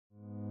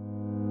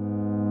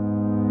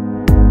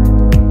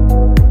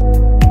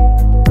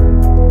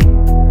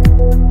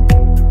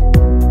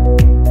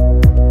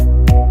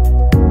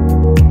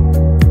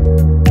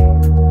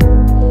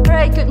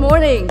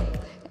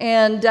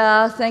And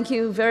thank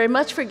you very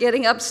much for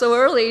getting up so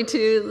early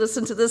to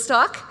listen to this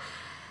talk.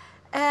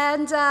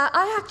 And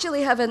I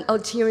actually have an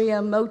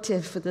ulterior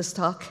motive for this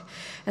talk,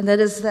 and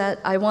that is that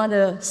I want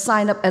to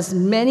sign up as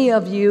many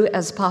of you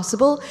as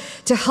possible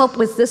to help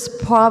with this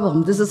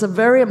problem. This is a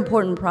very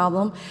important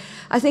problem.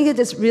 I think it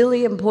is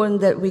really important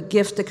that we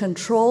give the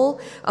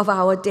control of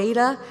our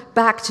data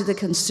back to the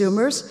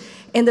consumers.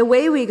 And the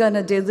way we're going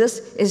to do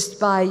this is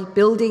by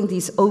building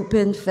these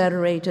open,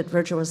 federated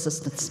virtual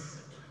assistants.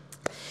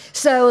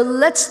 So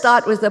let's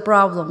start with the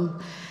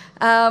problem.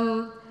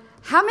 How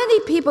many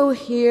people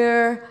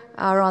here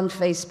are on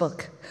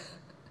Facebook?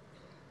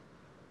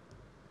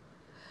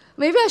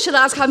 Maybe I should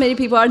ask how many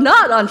people are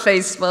not on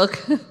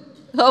Facebook.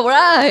 All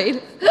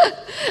right.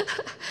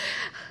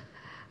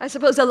 I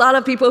suppose a lot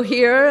of people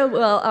here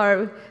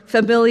are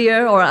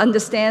familiar or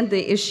understand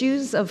the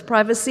issues of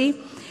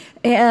privacy.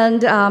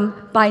 And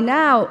by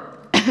now,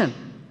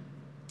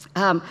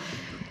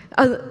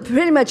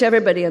 pretty much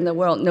everybody in the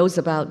world knows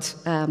about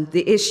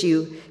the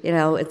issue. You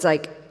know, it's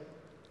like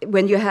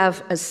when you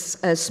have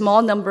a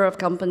small number of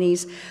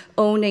companies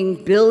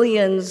owning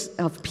billions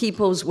of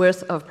people's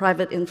worth of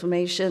private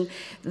information,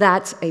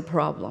 that's a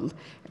problem.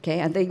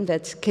 Okay, I think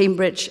that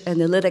Cambridge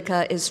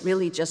Analytica is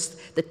really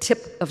just the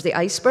tip of the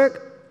iceberg.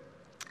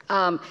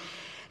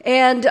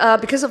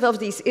 Because of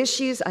these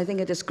issues, I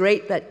think it is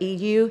great that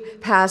EU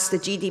passed the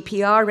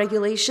GDPR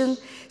regulation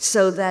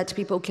so that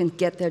people can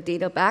get their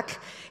data back.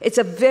 It's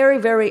a very,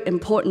 very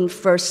important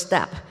first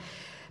step.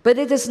 But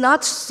it is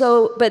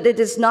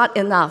not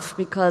enough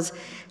because,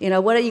 you know,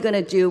 what are you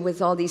going to do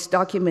with all these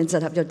documents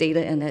that have your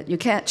data in it? You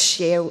can't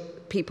share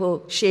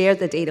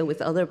the data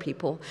with other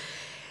people.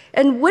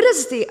 And what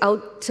is the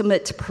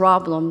ultimate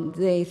problem?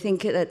 They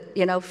think that,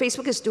 you know,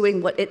 Facebook is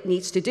doing what it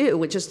needs to do,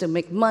 which is to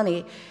make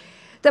money.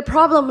 The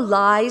problem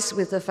lies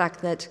with the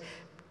fact that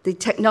the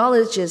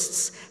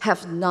technologists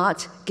have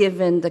not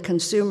given the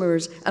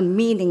consumers a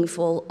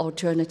meaningful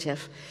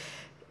alternative.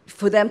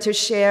 For them to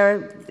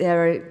share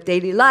their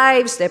daily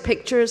lives, their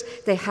pictures,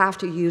 they have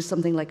to use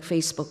something like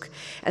Facebook.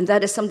 And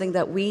that is something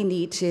that we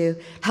need to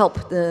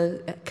help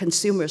the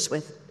consumers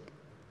with.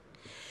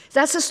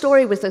 That's the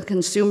story with the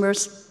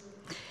consumers.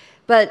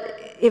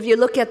 But if you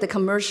look at the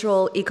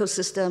commercial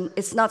ecosystem,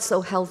 it's not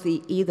so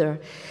healthy either.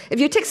 If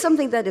you take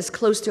something that is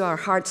close to our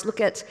hearts, look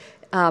at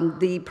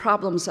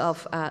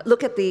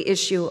the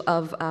issue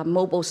of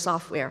mobile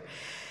software.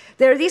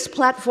 There are these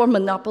platform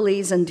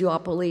monopolies and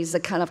duopolies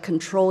that kind of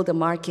control the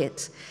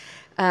market.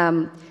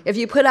 If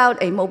you put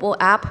out a mobile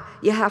app,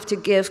 you have to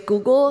give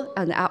Google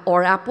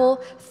or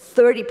Apple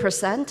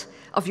 30%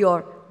 of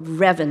your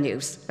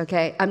revenues,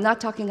 okay? I'm not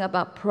talking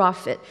about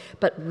profit,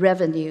 but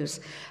revenues.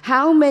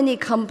 How many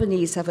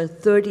companies have a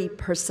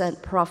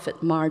 30%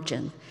 profit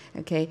margin,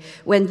 okay?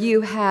 When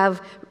you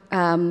have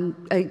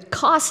a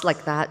cost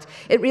like that,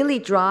 it really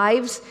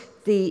drives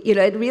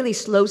it really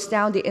slows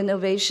down the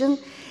innovation.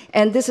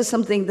 And this is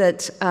something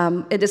that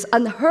it is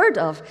unheard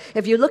of.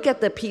 If you look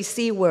at the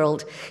PC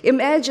world,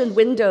 imagine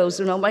Windows,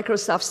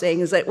 Microsoft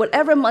saying is that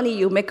whatever money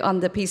you make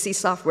on the PC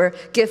software,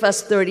 give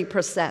us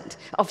 30%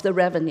 of the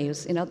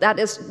revenues.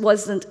 That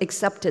wasn't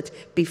accepted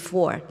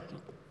before.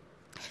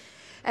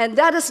 And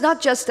that is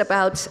not just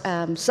about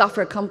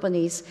software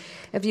companies.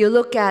 If you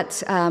look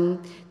at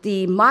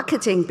the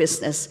marketing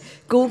business,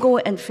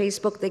 Google and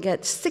Facebook, they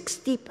get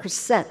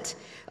 60%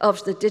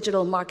 of the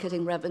digital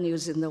marketing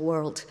revenues in the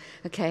world,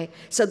 okay?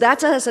 So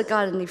that has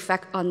got an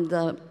effect on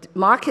the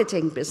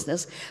marketing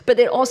business, but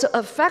it also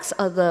affects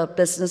other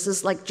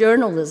businesses like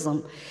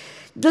journalism.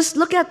 Just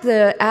look at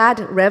the ad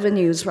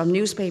revenues from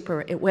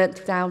newspaper. It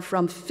went down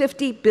from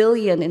 50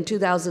 billion in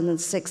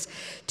 2006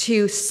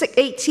 to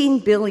 18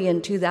 billion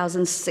in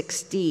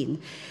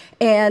 2016.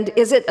 And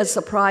is it a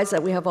surprise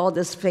that we have all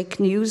this fake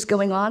news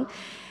going on?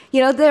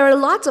 There are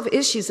lots of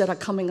issues that are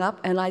coming up,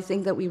 and I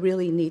think that we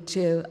really need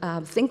to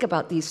think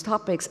about these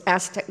topics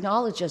as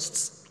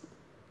technologists.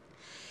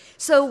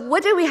 So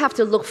what do we have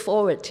to look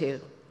forward to?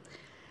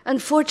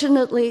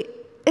 Unfortunately,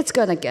 it's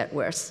going to get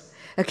worse,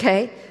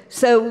 okay?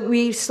 So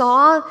we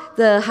saw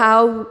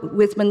how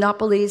with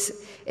monopolies,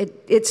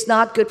 it's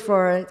not good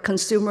for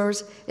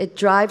consumers. It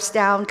drives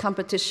down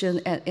competition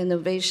and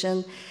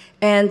innovation,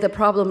 and the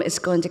problem is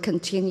going to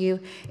continue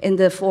in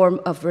the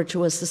form of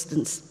virtual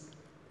assistants.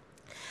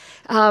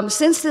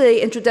 Since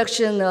the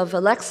introduction of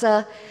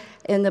Alexa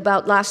in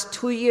about last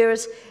 2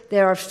 years,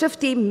 there are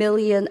 50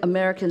 million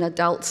American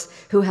adults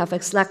who have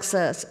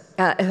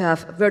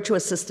have virtual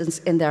assistants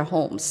in their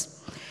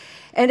homes.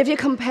 And if you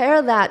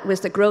compare that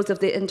with the growth of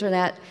the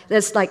internet,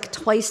 that's like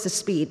twice the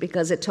speed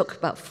because it took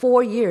about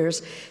 4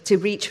 years to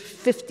reach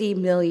 50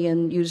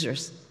 million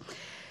users.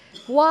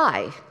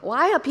 Why?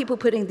 Why are people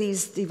putting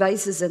these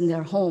devices in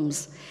their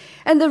homes?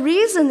 And the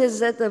reason is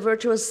that the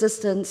virtual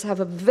assistants have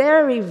a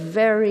very,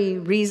 very,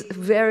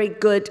 very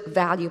good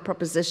value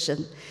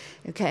proposition,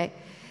 okay?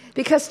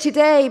 Because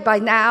today, by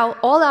now,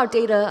 all our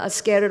data are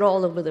scattered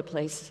all over the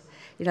place.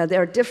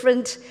 There are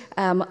different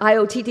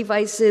IoT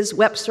devices,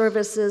 web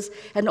services,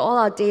 and all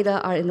our data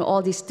are in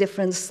all these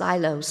different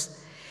silos.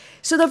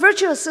 So the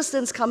virtual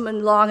assistants come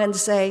along and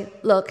say,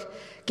 look,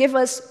 give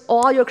us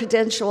all your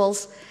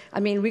credentials. I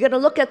mean, we're going to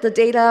look at the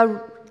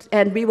data,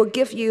 and we will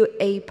give you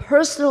a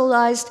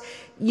personalized,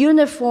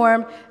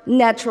 uniform,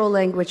 natural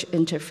language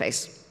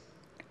interface.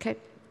 Okay?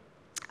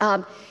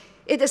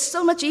 It is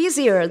so much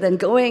easier than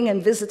going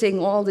and visiting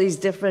all these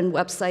different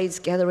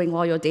websites, gathering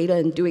all your data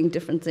and doing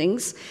different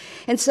things.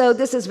 And so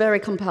this is very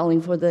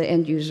compelling for the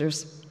end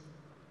users.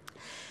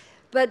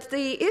 But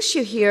the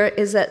issue here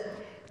is that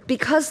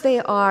because they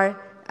are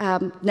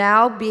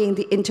now being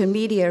the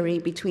intermediary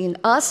between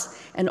us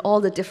and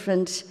all the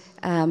different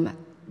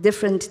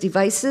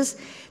devices,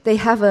 they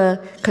have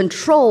a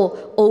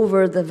control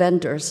over the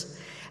vendors.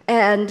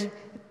 And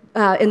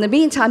in the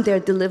meantime, they're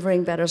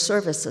delivering better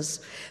services.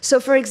 So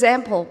for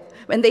example,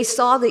 when they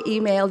saw the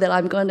email that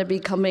I'm going to be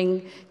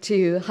coming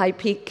to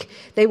HiPEAC,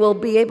 they will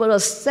be able to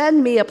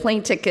send me a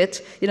plane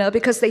ticket,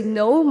 because they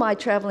know my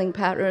traveling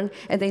pattern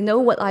and they know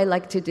what I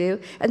like to do,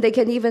 and they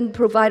can even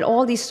provide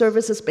all these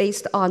services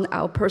based on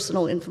our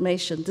personal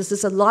information. This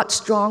is a lot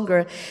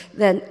stronger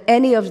than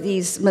any of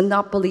these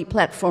monopoly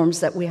platforms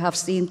that we have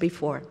seen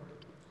before.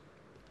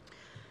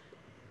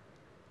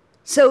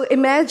 So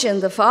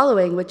imagine the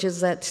following, which is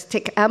that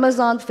take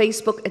Amazon,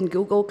 Facebook, and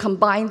Google,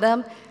 combine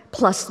them,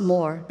 plus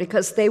more,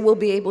 because they will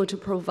be able to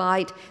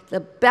provide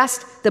the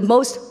best, the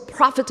most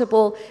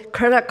profitable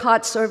credit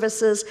card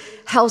services,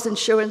 health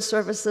insurance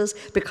services,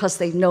 because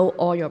they know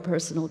all your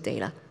personal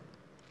data.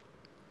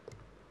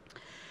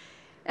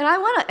 And I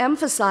want to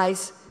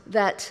emphasize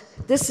that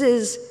this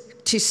is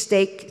to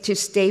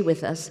stay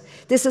with us.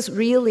 This is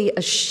really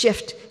a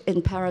shift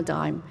in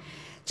paradigm.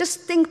 Just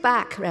think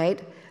back,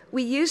 right?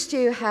 We used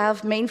to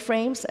have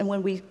mainframes, and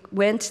when we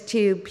went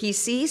to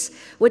PCs,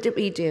 what did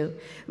we do?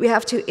 We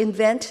have to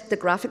invent the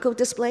graphical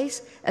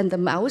displays and the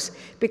mouse,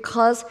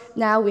 because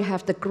now we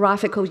have the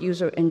graphical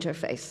user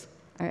interface,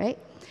 all right?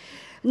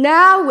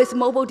 Now with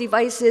mobile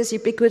devices,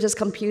 ubiquitous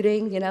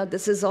computing,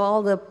 this is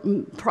all the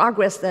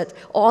progress that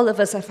all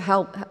of us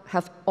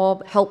have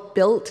all helped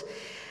build.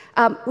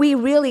 We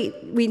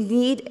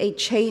need a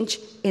change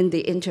in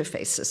the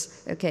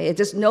interfaces, okay? It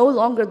is no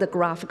longer the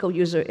graphical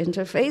user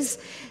interface.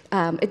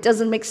 It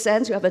doesn't make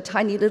sense. You have a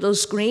tiny little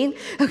screen,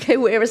 okay?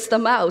 Where is the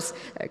mouse,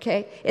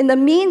 okay? In the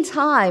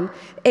meantime,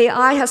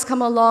 AI has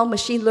come along,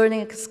 machine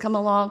learning has come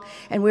along,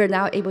 and we're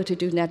now able to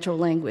do natural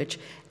language.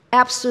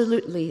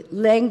 Absolutely,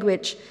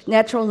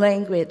 natural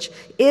language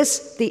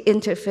is the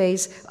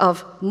interface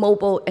of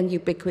mobile and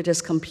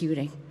ubiquitous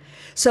computing.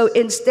 So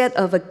instead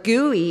of a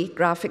GUI,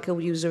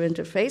 graphical user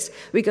interface,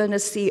 we're going to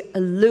see a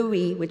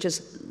LUI, which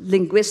is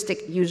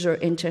linguistic user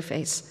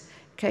interface,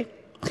 okay?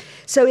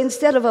 So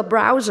instead of a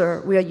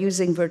browser, we are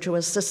using virtual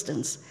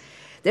assistants.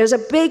 There's a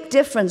big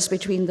difference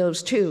between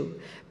those two.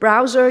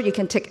 Browser, you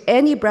can take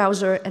any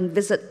browser and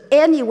visit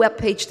any web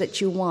page that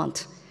you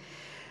want.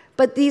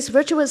 But these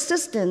virtual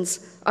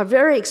assistants are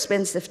very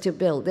expensive to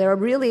build. There are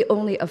really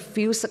only a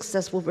few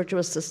successful virtual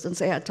assistants.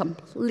 They are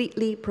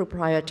completely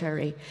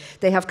proprietary.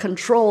 They have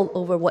control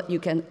over what you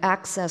can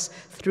access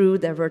through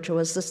their virtual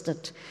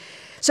assistant.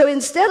 So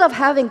instead of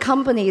having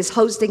companies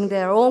hosting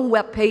their own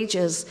web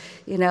pages,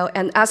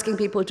 and asking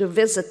people to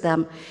visit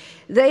them,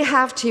 they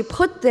have to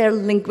put their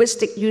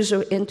linguistic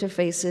user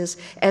interfaces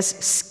as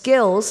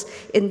skills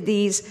in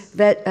these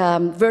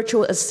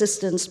virtual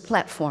assistance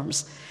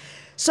platforms.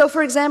 So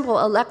for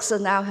example, Alexa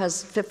now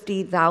has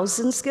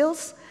 50,000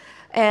 skills,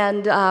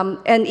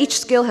 and each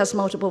skill has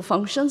multiple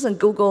functions, and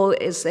Google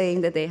is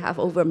saying that they have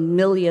over 1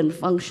 million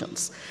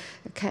functions,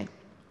 okay?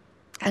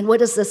 And what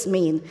does this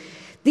mean?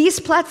 These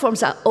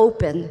platforms are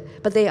open,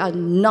 but they are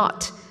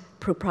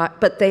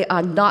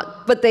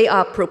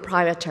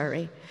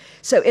proprietary.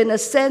 So in a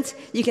sense,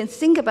 you can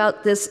think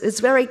about this,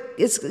 it's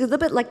a little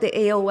bit like the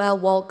AOL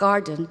walled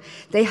garden.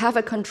 They have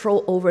a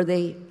control over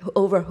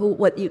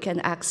what you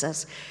can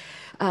access.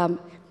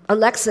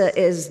 Alexa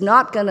is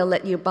not going to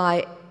let you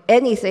buy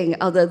anything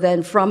other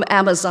than from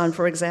Amazon,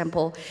 for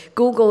example.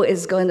 Google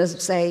is going to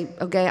say,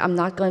 okay, I'm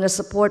not going to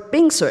support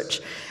Bing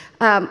search.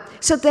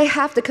 So they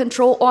have the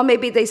control, or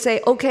maybe they say,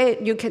 okay,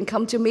 you can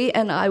come to me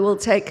and I will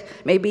take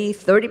maybe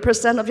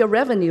 30% of your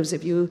revenues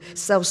if you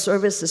sell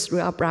services through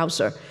our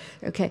browser.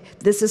 Okay,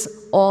 this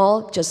is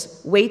all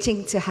just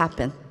waiting to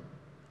happen.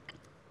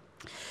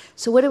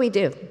 So what do we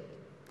do?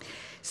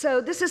 So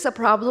this is a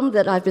problem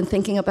that I've been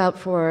thinking about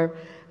for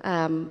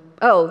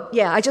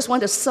I just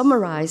want to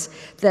summarize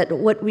that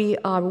what we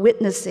are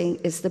witnessing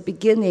is the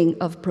beginning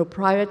of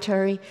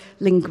proprietary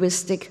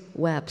linguistic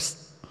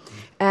webs.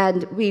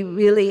 And we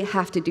really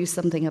have to do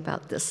something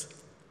about this.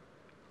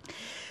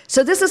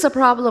 So this is a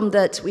problem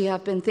that we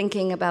have been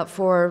thinking about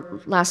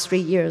for last 3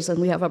 years, and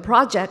we have a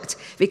project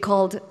we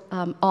called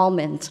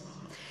Almond.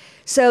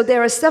 So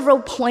there are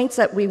several points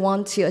that we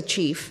want to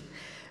achieve.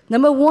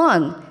 Number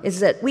one is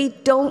that we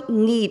don't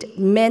need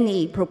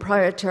many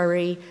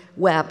proprietary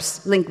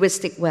webs,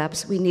 linguistic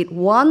webs. We need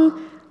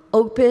one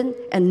open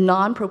and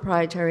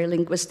non-proprietary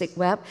linguistic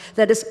web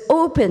that is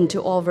open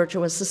to all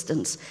virtual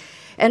assistants.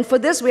 And for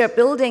this, we are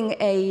building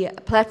a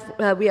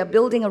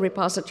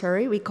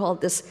repository. We call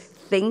this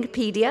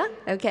Thinkpedia,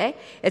 okay?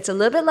 It's a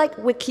little bit like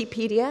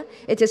Wikipedia.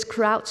 It is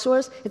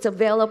crowdsourced. It's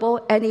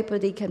available.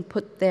 Anybody can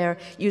put their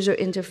user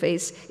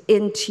interface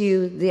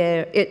into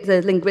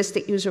the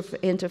linguistic user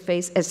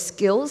interface as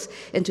skills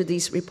into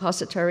these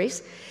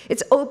repositories.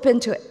 It's open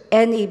to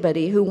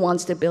anybody who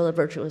wants to build a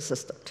virtual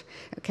assistant,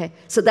 okay?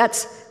 So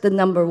that's the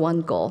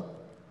 #1 goal.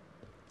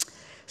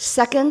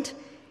 Second,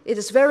 it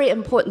is very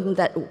important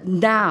that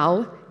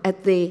now,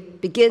 at the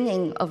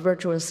beginning of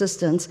virtual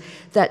assistants,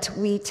 that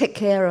we take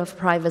care of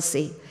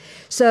privacy.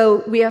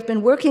 So we have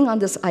been working on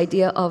this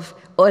idea of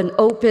an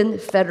open,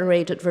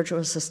 federated virtual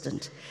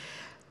assistant.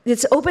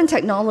 It's open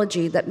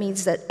technology. That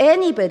means that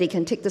anybody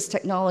can take this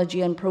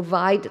technology and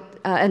provide,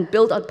 and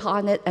build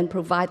upon it and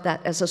provide that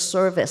as a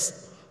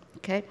service,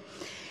 okay?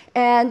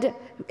 And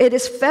it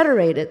is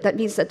federated. That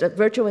means that the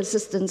virtual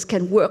assistants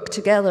can work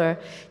together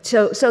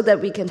so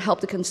that we can help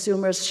the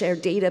consumers share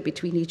data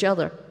between each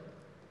other.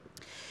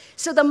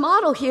 So the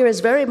model here is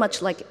very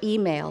much like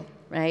email,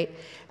 right?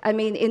 I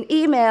mean, in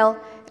email,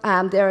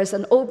 there is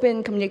an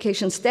open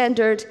communication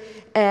standard,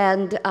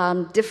 and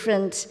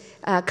different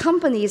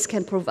companies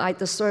can provide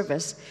the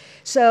service.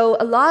 So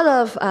a lot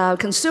of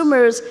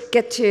consumers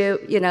get to,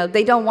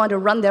 they don't want to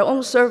run their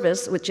own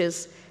service, which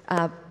is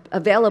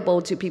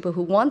available to people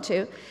who want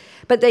to,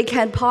 but they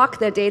can park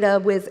their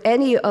data with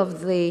any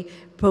of the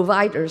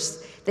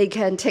providers. They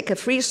can take a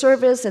free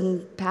service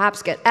and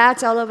perhaps get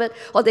ads out of it,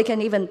 or they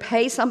can even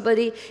pay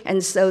somebody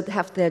and so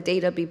have their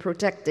data be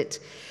protected.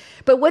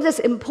 But what is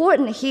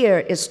important here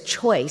is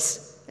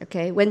choice,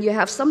 okay? When you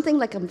have something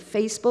like on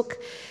Facebook,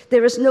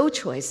 there is no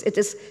choice. It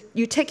is,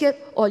 you take it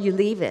or you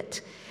leave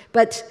it.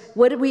 But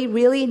what we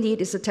really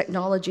need is a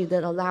technology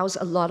that allows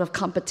a lot of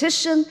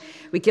competition.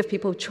 We give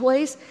people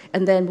choice,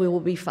 and then we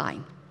will be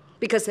fine.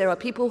 Because there are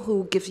people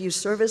who give you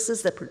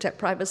services that protect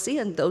privacy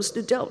and those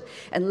who don't,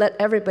 and let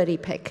everybody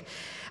pick.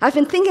 I've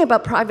been thinking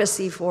about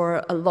privacy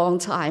for a long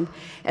time,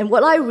 and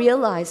what I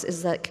realize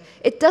is that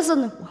it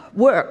doesn't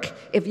work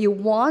if you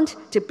want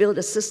to build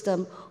a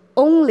system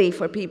only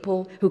for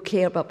people who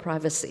care about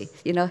privacy.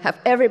 Have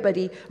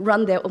everybody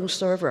run their own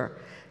server.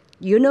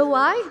 You know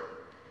why?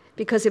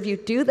 Because if you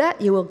do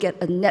that, you will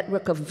get a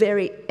network of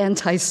very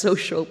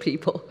antisocial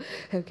people,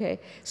 okay?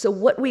 So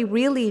what we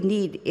really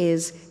need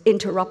is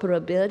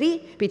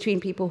interoperability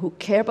between people who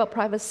care about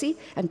privacy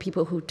and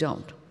people who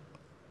don't.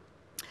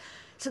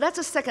 So that's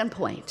the second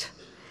point.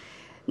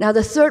 Now,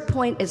 the third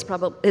point is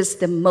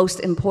the most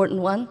important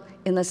one,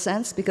 in a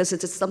sense, because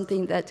it is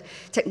something that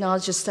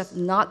technologists have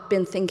not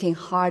been thinking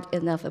hard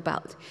enough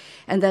about,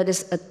 and that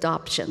is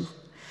adoption.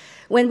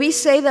 When we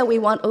say that we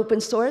want open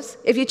source,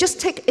 if you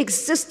just take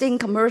existing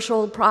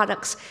commercial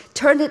products,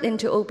 turn it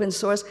into open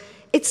source,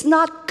 it's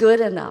not good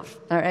enough,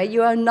 all right?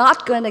 You are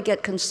not going to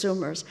get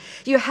consumers.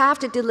 You have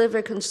to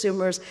deliver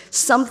consumers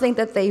something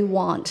that they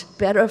want,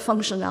 better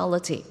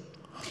functionality.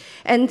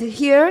 And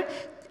here,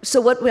 so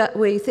what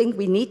we think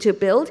we need to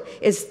build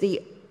is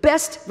the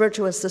best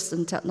virtual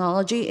assistant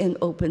technology in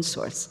open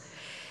source.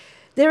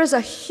 There is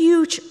a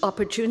huge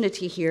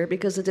opportunity here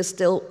because it is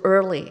still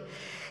early.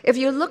 If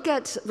you look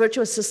at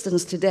virtual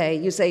assistants today,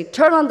 you say,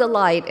 turn on the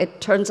light, it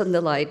turns on the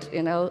light,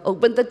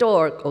 open the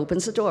door,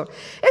 opens the door.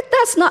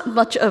 That's not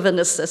much of an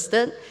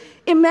assistant.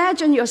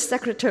 Imagine your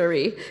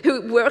secretary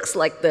who works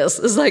like this.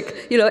 It's like,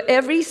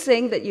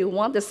 everything that you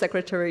want the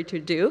secretary to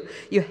do,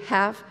 you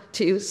have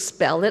to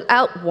spell it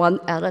out one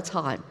at a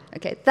time,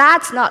 okay?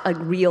 That's not a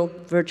real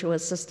virtual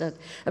assistant.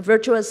 A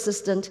virtual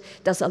assistant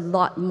does a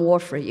lot more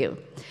for you.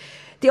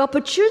 The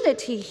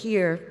opportunity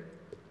here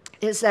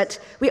is that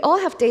we all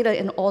have data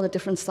in all the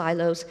different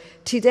silos.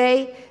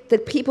 Today, the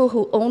people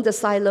who own the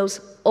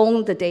silos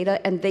own the data,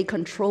 and they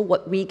control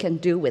what we can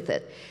do with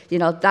it.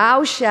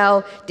 Thou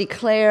shall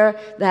declare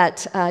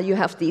that you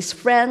have these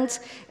friends,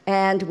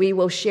 and we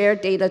will share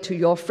data to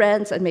your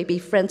friends, and maybe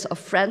friends of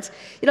friends.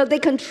 They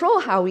control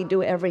how we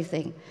do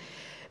everything.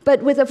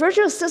 But with a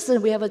virtual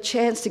assistant, we have a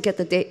chance to get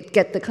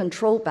the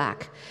control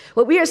back.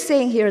 What we are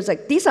saying here is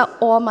like, these are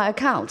all my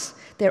accounts.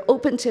 They're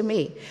open to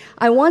me.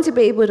 I want to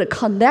be able to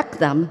connect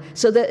them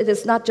so that it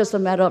is not just a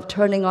matter of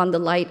turning on the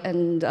light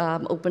and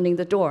opening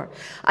the door.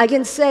 I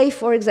can say,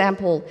 for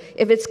example,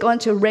 if it's going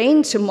to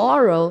rain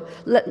tomorrow,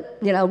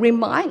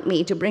 remind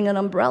me to bring an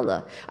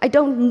umbrella. I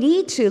don't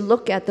need to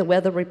look at the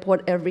weather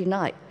report every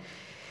night.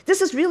 This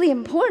is really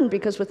important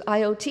because with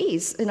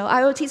IoTs,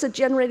 IoTs are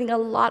generating a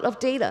lot of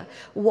data.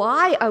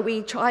 Why are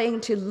we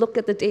trying to look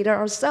at the data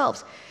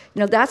ourselves?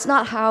 That's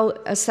not how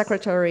a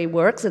secretary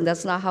works, and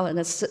that's not how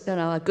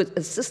a good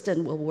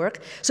assistant will work.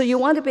 So you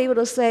want to be able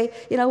to say,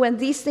 when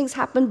these things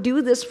happen,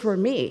 do this for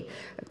me,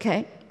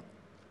 okay?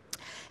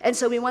 And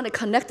so we want to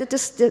connect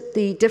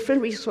the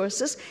different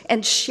resources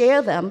and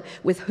share them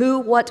with who,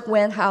 what,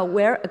 when, how,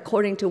 where,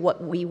 according to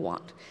what we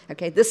want,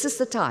 okay? This is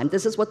the time.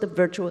 This is what the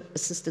virtual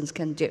assistants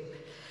can do.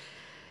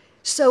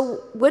 So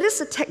what is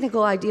the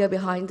technical idea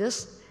behind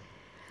this?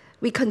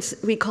 We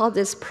call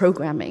this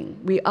programming.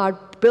 We are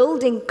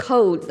building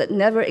code that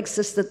never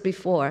existed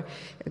before,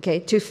 okay,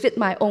 to fit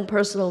my own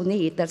personal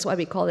need. That's why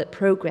we call it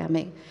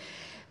programming.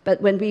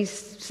 But when we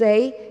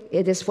say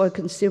it is for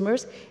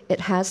consumers, it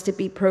has to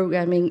be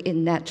programming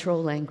in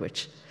natural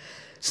language.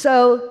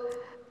 So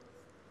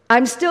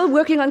I'm still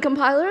working on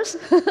compilers,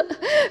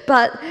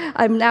 but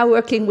I'm now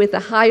working with the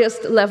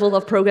highest level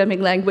of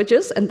programming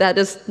languages, and that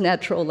is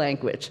natural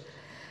language.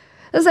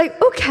 It's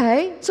like,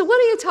 okay, so what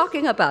are you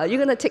talking about?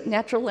 You're going to take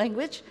natural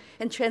language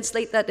and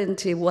translate that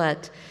into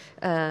what?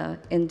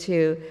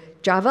 Into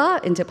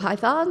Java, into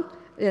Python?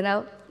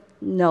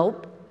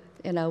 Nope.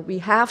 We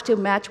have to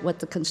match what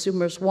the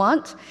consumers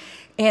want,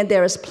 and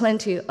there is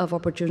plenty of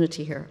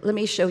opportunity here. Let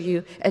me show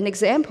you an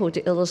example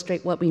to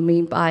illustrate what we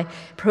mean by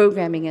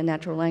programming in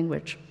natural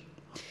language.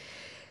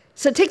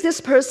 So take this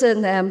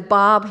person,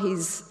 Bob.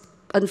 He's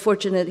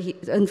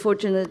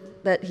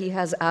unfortunate that he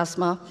has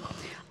asthma.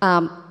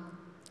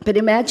 But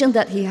imagine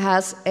that he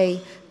has a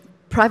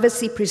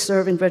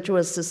privacy-preserving virtual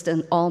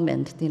assistant,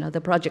 Almond,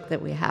 the project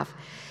that we have.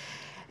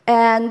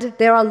 And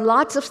there are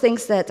lots of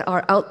things that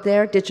are out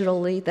there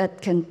digitally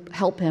that can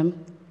help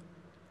him.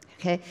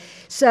 Okay?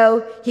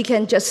 So he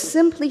can just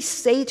simply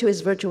say to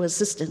his virtual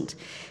assistant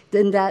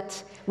then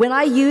that when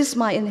I use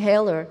my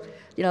inhaler,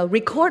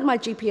 record my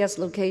GPS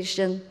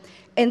location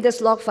in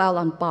this log file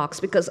on Box,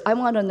 because I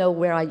want to know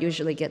where I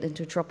usually get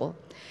into trouble.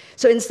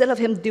 So instead of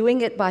him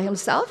doing it by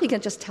himself, he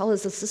can just tell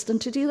his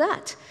assistant to do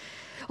that.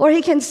 Or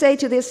he can say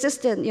to the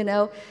assistant,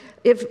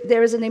 if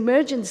there is an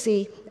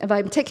emergency, if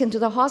I'm taken to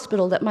the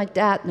hospital, let my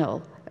dad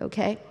know,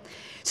 okay?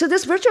 So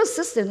this virtual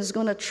assistant is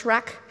going to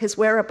track his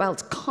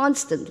whereabouts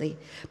constantly.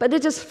 But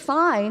it is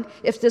fine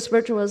if this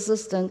virtual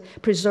assistant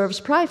preserves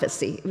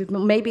privacy.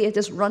 Maybe it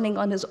is running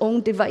on his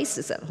own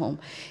devices at home.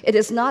 It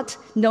is not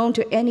known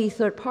to any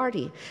third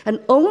party. And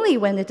only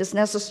when it is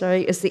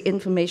necessary is the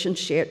information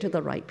shared to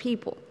the right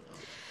people.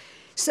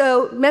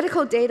 So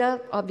medical data,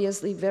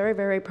 obviously very,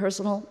 very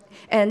personal,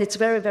 and it's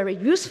very, very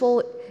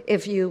useful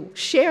if you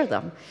share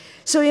them.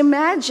 So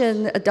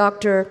imagine a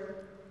doctor,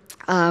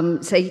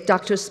 say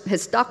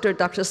his doctor,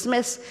 Dr.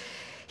 Smith,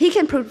 he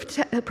can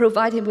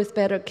provide him with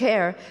better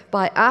care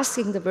by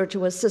asking the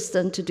virtual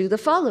assistant to do the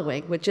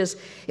following, which is,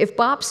 if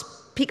Bob's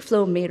peak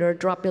flow meter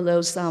dropped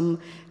below some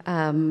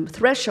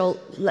threshold,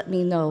 let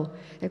me know,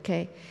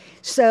 okay?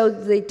 So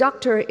the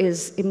doctor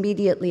is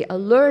immediately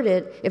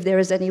alerted if there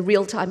is any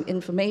real-time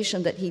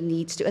information that he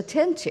needs to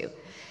attend to.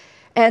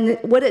 And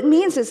what it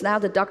means is now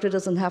the doctor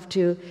doesn't have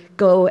to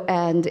go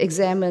and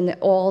examine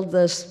all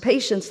the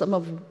patients. Some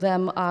of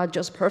them are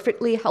just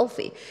perfectly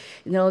healthy.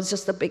 It's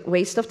just a big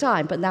waste of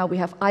time. But now we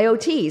have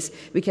IoTs.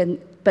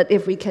 But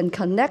if we can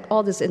connect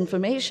all this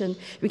information,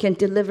 we can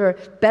deliver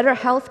better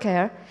health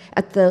care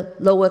at the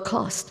lower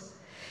cost.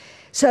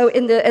 So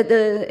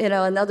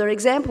another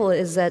example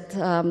is that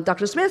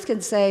Dr. Smith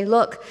can say,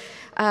 look,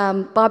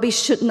 Bobby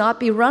should not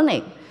be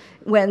running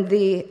when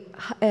the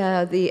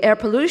air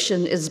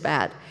pollution is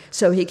bad.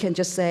 So he can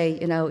just say,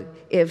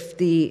 if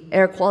the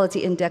air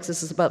quality index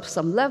is above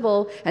some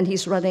level and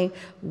he's running,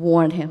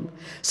 warn him.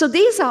 So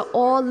these are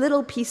all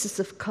little pieces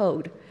of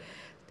code.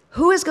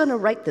 Who is going to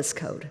write this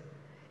code?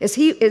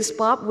 Is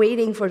Bob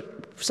waiting for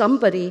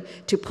somebody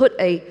to put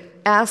a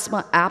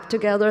asthma app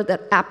together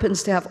that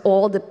happens to have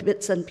all the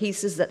bits and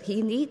pieces that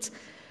he needs?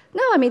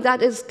 No,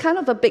 that is kind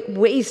of a big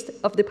waste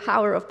of the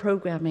power of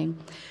programming.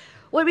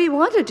 What we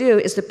want to do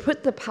is to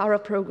put the power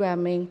of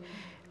programming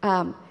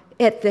in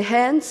the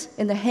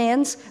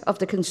hands of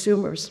the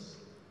consumers.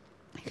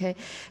 Okay?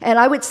 And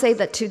I would say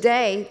that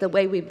today, the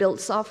way we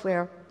build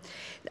software,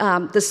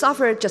 the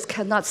software just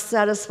cannot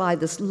satisfy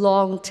this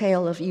long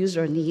tail of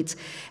user needs.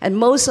 And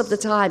most of the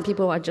time,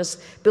 people are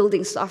just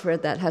building software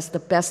that has the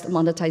best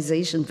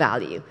monetization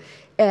value.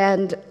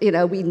 And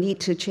we need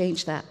to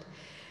change that.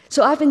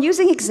 So I've been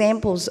using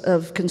examples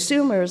of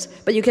consumers,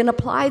 but you can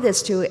apply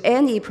this to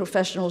any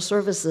professional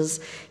services.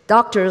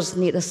 Doctors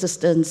need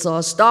assistance,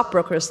 or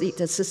stockbrokers need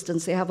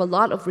assistance. They have a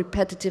lot of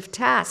repetitive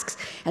tasks,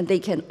 and they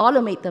can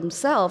automate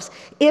themselves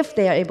if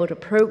they are able to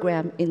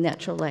program in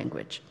natural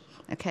language.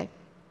 Okay?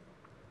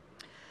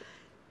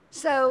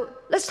 So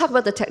let's talk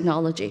about the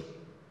technology.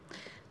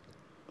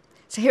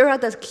 So here are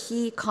the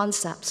key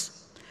concepts.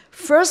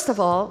 First of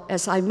all,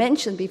 as I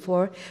mentioned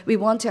before, we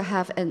want to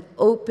have an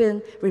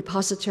open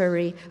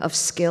repository of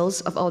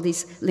skills of all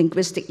these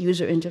linguistic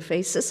user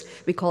interfaces.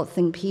 We call it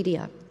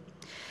Thinkpedia.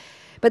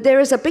 But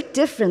there is a big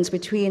difference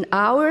between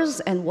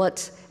ours and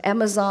what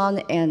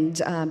Amazon and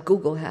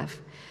Google have.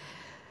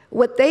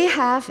 What they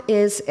have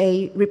is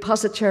a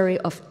repository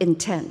of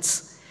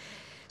intents.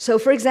 So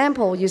for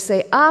example, you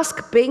say,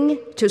 ask Bing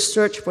to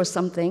search for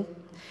something.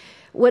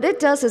 What it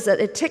does is that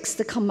it takes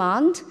the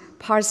command,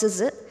 parses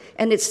it,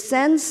 and it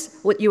sends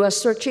what you are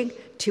searching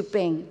to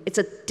Bing. It's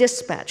a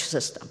dispatch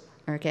system,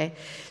 okay?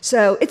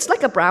 So it's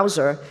like a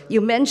browser.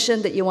 You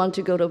mention that you want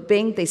to go to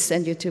Bing, they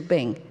send you to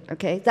Bing,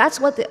 okay? That's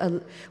what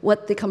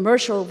the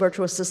commercial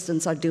virtual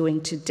assistants are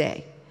doing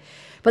today.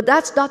 But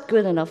that's not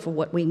good enough for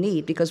what we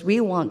need, because we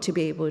want to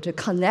be able to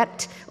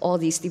connect all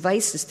these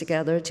devices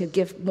together to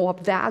give more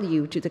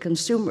value to the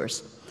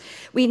consumers.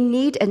 We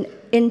need an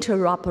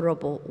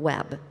interoperable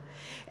web.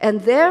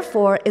 And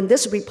therefore, in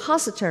this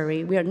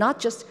repository, we are not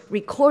just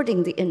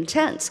recording the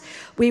intents.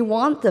 We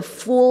want the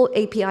full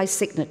API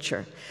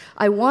signature.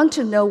 I want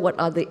to know what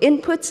are the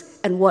inputs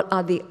and what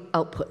are the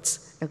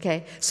outputs,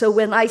 okay? So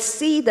when I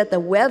see that the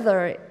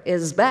weather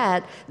is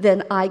bad,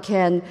 then I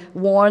can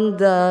warn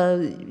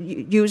the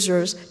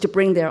users to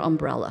bring their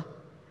umbrella,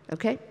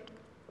 okay?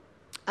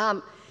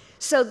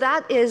 So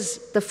that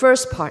is the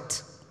first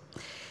part.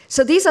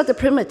 So these are the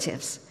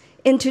primitives.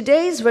 In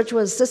today's virtual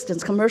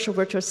assistants, commercial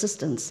virtual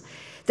assistants,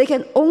 they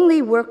can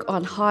only work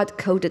on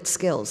hard-coded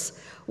skills.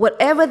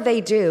 Whatever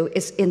they do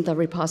is in the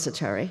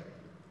repository.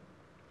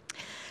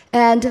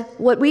 And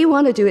what we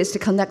want to do is to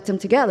connect them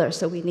together,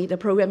 so we need a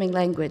programming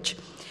language.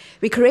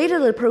 We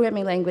created a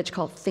programming language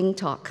called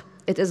ThinkTalk.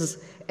 It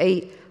is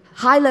a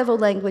high-level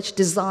language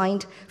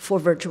designed for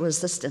virtual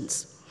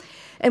assistants.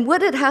 And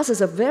what it has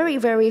is a very,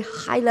 very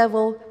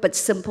high-level but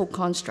simple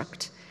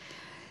construct.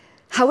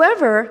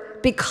 However,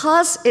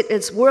 because it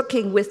is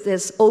working with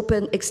this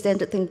open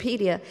extended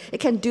Thinkpedia, it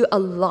can do a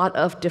lot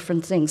of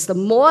different things. The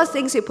more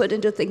things you put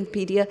into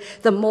Thinkpedia,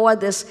 the more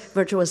this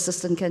virtual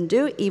assistant can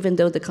do, even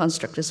though the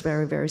construct is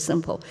very, very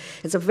simple.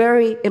 It's a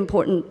very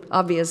important,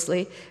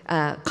 obviously,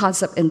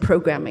 concept in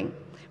programming.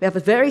 We have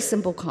a very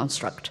simple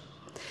construct.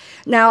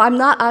 Now, I'm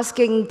not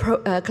asking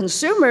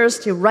consumers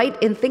to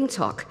write in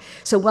ThinkTalk.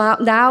 So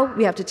now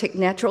we have to take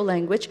natural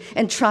language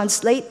and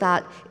translate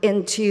that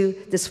into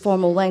this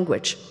formal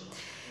language.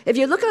 If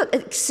you look at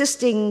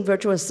existing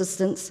virtual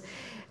assistants,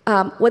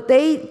 what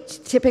they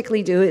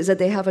typically do is that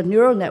they have a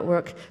neural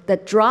network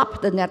that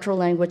drop the natural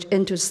language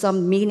into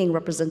some meaning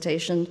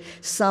representation,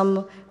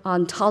 some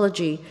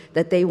ontology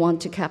that they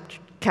want to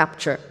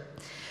capture.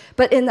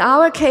 But in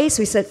our case,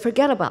 we said,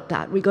 forget about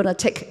that. We're going to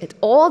take it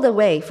all the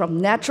way from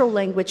natural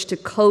language to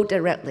code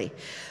directly.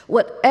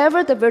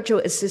 Whatever the virtual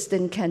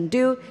assistant can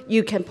do,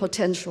 you can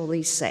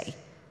potentially say.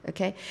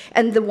 Okay?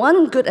 And the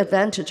one good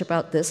advantage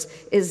about this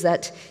is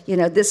that, you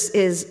know, this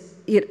is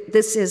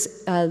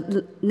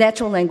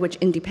natural language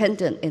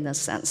independent in a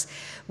sense.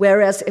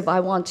 Whereas if I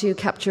want to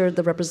capture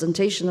the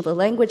representation of a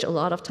language, a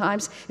lot of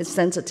times it's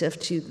sensitive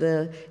to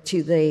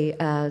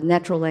the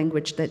natural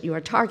language that you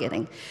are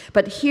targeting.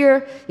 But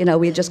here, you know,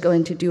 we're just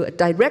going to do a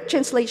direct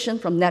translation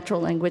from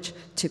natural language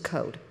to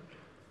code.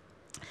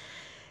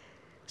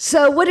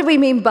 So what do we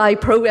mean by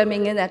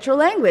programming in natural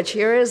language?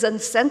 Here is a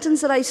sentence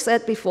that I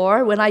said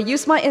before. When I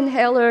use my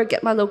inhaler,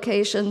 get my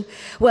location,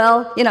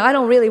 well, you know, I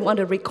don't really want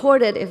to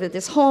record it if it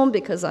is home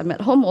because I'm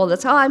at home all the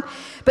time.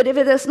 But if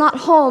it is not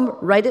home,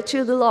 write it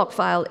to the log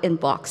file in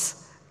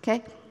box,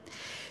 okay?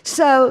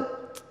 So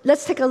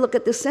let's take a look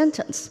at this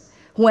sentence.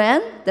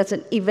 When, that's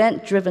an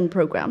event-driven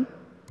program.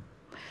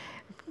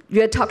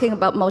 You're talking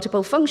about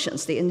multiple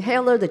functions, the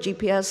inhaler, the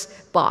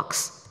GPS,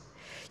 box.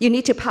 You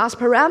need to pass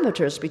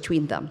parameters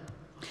between them.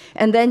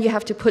 And then you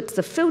have to put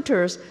the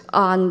filters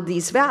on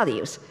these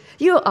values.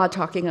 You are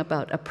talking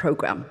about a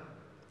program.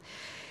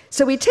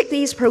 So we take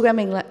this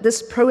programming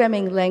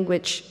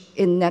language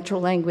in natural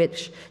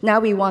language.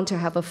 Now we want to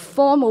have a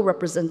formal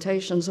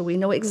representation so we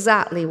know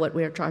exactly what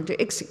we're trying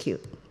to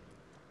execute.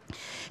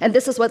 And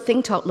this is what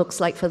ThinkTalk looks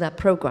like for that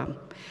program.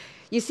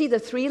 You see the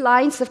 3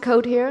 lines of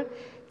code here?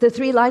 The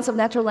 3 lines of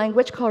natural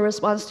language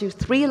corresponds to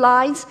 3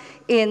 lines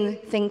in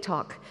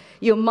ThinkTalk.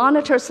 You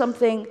monitor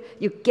something,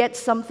 you get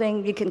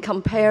something, you can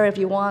compare if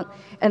you want,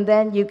 and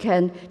then you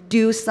can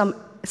do some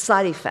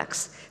side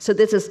effects. So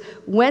this is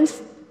when,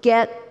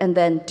 get, and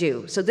then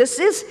do. So this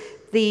is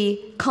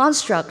the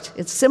construct,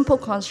 it's simple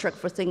construct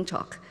for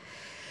ThinkTalk.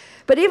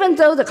 But even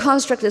though the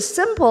construct is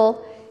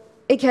simple,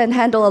 it can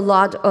handle a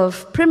lot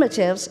of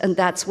primitives, and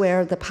that's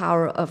where the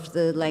power of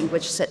the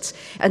language sits.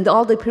 And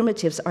all the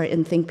primitives are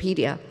in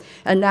Thinkpedia.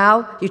 And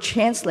now you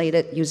translate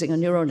it using a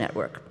neural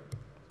network.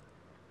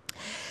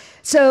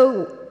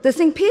 So the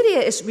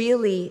Thinkpedia is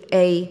really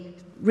a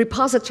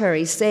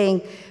repository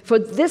saying,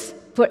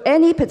 for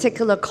any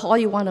particular call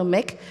you want to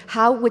make,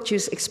 how would you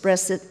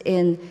express it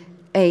in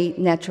a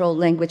natural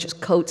language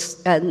code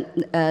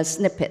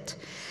snippet?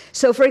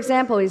 So for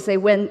example, you say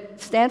when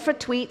Stanford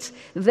tweets,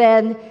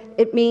 then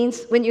it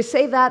means, when you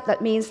say that,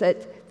 that means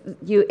that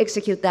you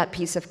execute that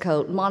piece of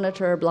code,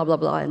 monitor, blah, blah,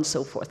 blah, and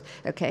so forth,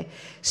 okay?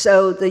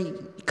 So the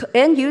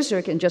end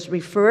user can just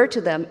refer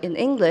to them in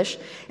English,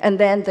 and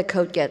then the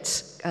code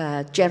gets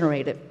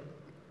generated.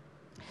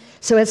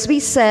 So as we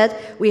said,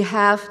 we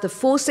have the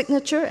full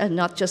signature and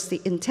not just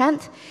the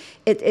intent.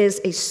 It is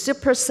a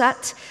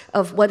superset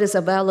of what is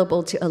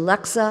available to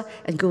Alexa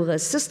and Google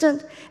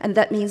Assistant, and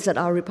that means that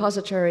our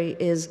repository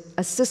is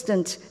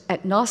assistant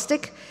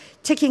agnostic.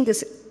 Taking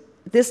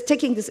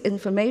this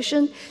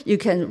information, you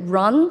can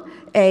run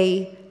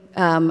a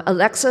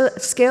Alexa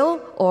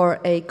skill or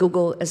a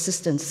Google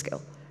Assistant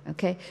skill.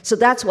 Okay, so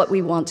that's what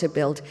we want to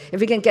build. If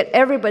we can get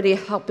everybody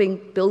helping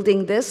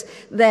building this,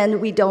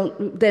 then we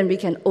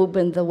can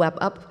open the web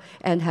up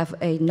and have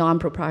a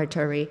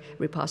non-proprietary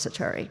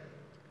repository.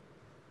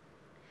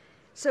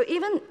 So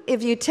even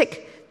if you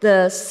take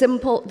the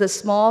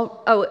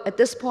small, at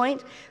this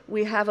point,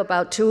 we have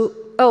about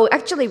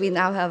actually we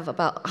now have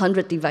about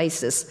 100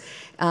 devices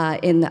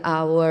in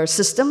our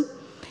system.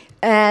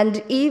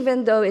 And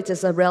even though it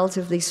is a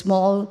relatively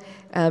small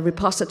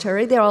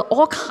repository, there are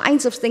all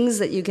kinds of things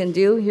that you can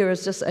do. Here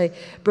is just a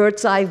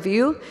bird's eye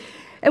view.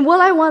 And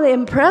what I want to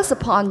impress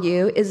upon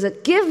you is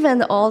that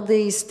given all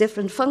these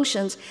different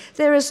functions,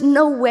 there is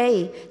no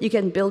way you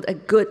can build a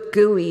good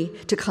GUI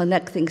to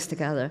connect things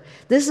together.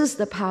 This is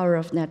the power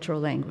of natural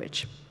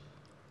language.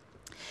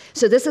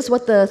 So this is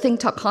what the think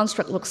talk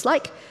construct looks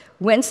like.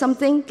 When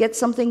something, get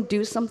something,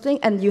 do something,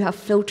 and you have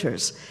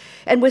filters.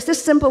 And with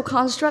this simple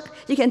construct,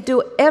 you can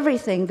do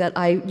everything that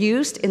I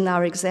used in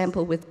our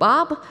example with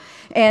Bob.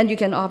 And you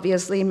can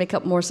obviously make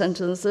up more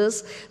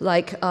sentences,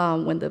 like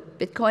when the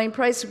Bitcoin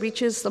price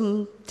reaches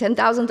some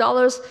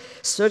 $10,000,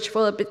 search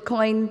for a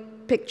Bitcoin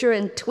picture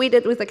and tweet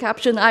it with the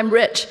caption, "I'm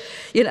rich."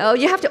 You know,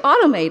 you have to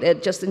automate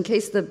it just in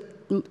case the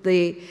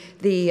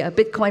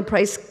Bitcoin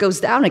price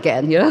goes down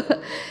again. You know,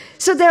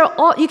 so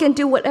you can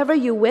do whatever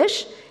you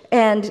wish.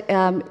 And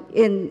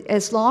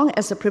as long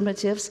as the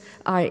primitives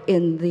are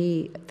in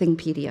the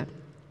Thinkpedia.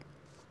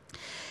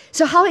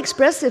 So how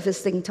expressive is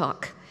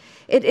ThinkTalk?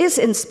 It is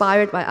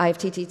inspired by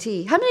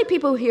IFTTT. How many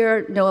people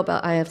here know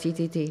about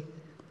IFTTT?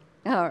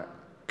 Oh,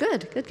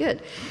 good, good,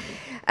 good.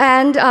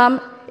 And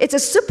it's a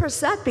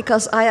superset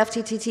because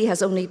IFTTT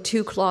has only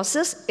 2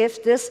 clauses,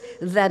 if this,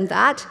 then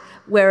that,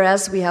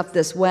 whereas we have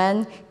this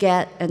when,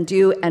 get, and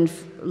do, and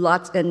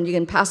you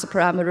can pass the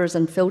parameters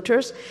and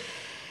filters.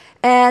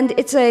 And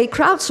it's a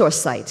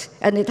crowdsourced site,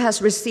 and it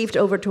has received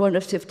over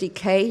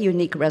 250K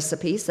unique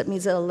recipes. That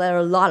means there are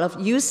a lot of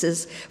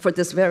uses for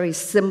this very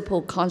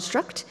simple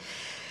construct.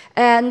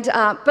 And,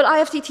 but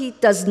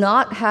IFTTT does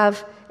not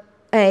have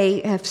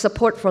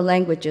support for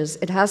languages.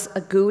 It has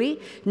a GUI,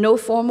 no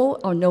formal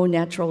or no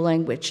natural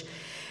language.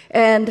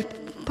 And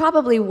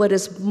probably what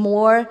is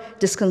more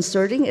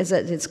disconcerting is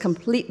that it's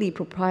completely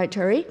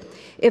proprietary.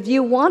 If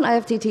you want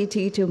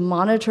IFTTT to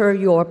monitor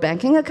your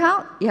banking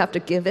account, you have to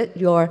give it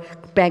your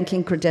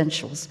banking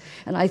credentials.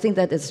 And I think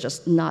that is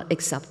just not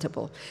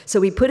acceptable. So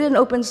we put in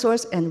open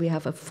source, and we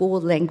have a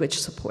full language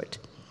support.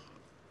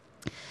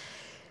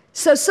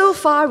 So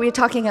far, we're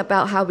talking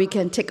about how we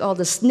can take all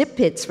the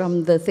snippets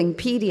from the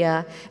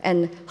Thinkpedia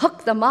and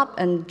hook them up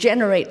and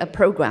generate a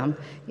program.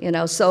 You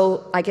know,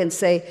 so I can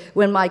say,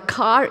 when my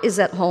car is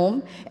at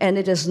home and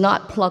it is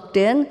not plugged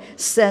in,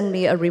 send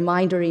me a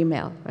reminder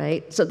email,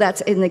 right? So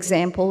that's an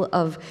example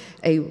of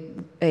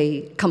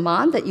a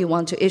command that you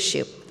want to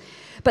issue.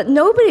 But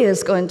nobody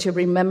is going to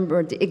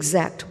remember the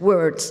exact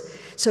words.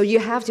 So you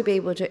have to be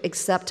able to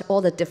accept all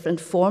the different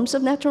forms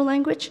of natural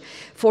language.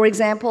 For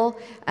example,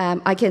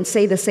 I can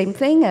say the same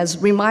thing as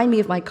remind me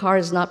if my car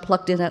is not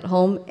plugged in at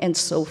home, and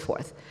so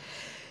forth.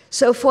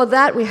 So for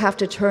that, we have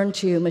to turn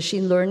to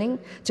machine learning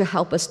to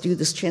help us do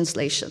this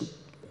translation.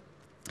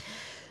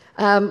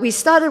 We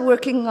started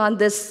working on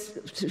this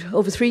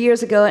over 3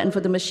 years ago, and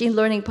for the machine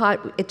learning part,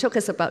 it took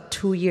us about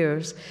 2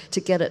 years to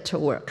get it to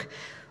work.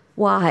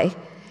 Why?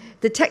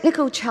 The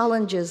technical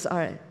challenges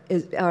are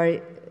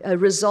a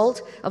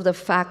result of the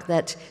fact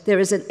that there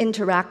is an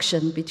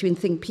interaction between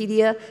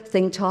Thinkpedia,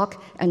 ThinkTalk,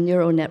 and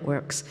neural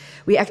networks.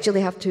 We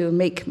actually have to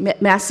make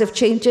massive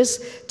changes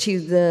to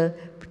the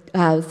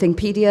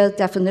Thinkpedia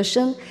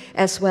definition,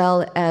 as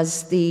well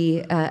as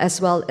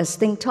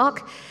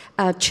ThinkTalk,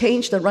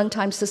 change the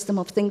runtime system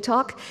of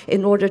ThinkTalk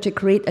in order to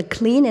create a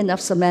clean enough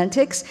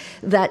semantics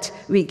that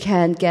we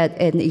can get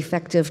an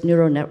effective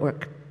neural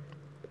network.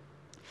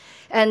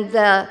 And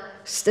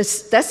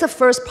that's the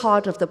first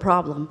part of the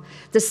problem.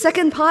 The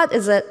second part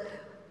is that,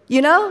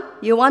 you know,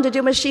 you want to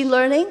do machine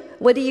learning,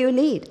 what do you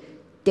need?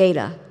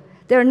 Data.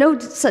 There are no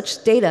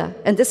such data,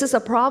 and this is a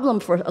problem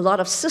for a lot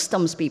of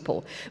systems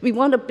people. We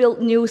want to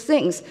build new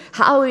things.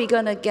 How are we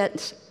going to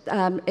get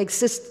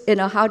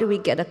how do we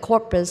get a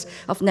corpus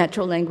of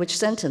natural language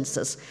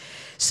sentences?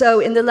 So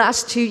in the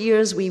last 2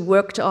 years, we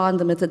worked on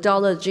the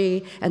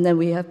methodology, and then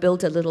we have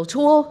built a little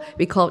tool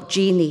we call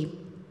Genie.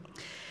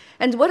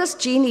 And what does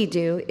Genie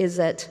do is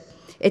that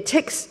it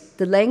takes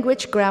the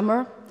language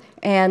grammar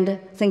and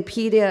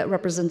Thinkpedia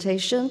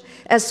representation,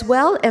 as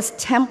well as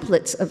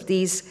templates of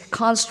these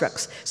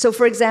constructs. So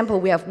for example,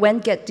 we have when,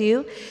 get,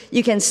 do.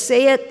 You can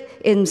say it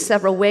in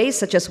several ways,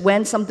 such as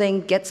when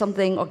something, get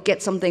something, or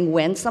get something,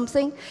 when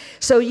something.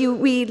 So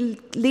we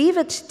leave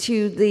it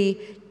to the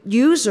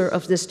user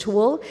of this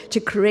tool to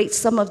create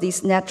some of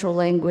these natural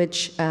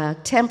language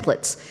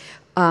templates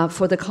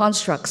for the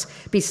constructs,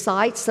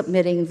 besides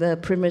submitting the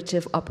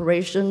primitive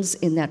operations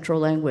in natural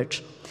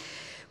language.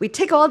 We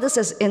take all this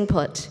as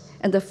input,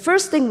 and the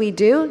first thing we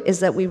do is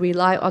that we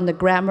rely on the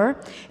grammar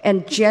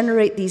and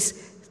generate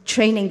these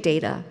training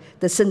data,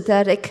 the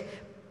synthetic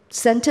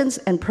sentence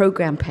and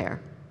program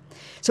pair.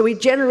 So we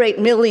generate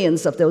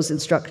millions of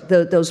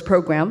those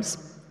programs.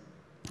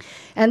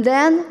 And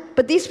then,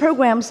 but these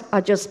programs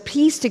are just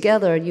pieced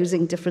together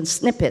using different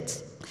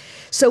snippets.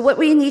 So what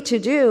we need to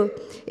do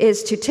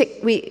is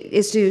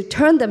to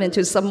turn them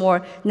into some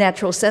more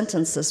natural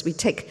sentences. We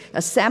take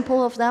a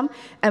sample of them,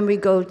 and we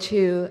go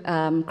to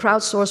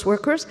crowdsource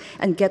workers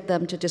and get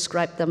them to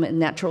describe them in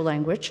natural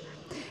language.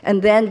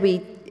 And then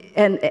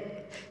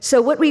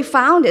so what we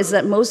found is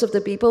that most of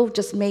the people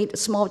just made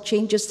small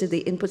changes to the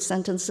input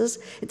sentences.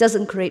 It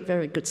doesn't create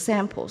very good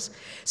samples.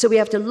 So we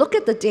have to look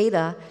at the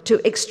data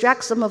to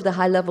extract some of the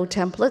high-level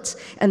templates,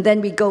 and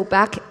then we go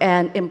back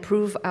and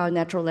improve our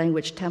natural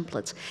language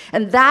templates.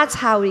 And that's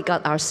how we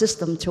got our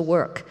system to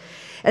work.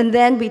 And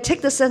then we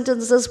take the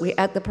sentences, we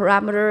add the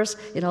parameters,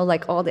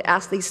 like all the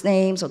athlete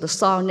names or the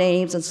song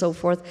names and so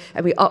forth,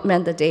 and we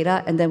augment the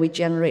data, and then we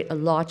generate a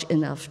large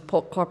enough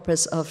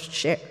corpus of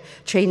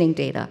training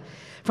data.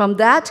 From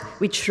that,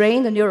 we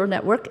train the neural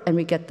network, and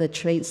we get the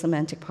trained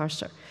semantic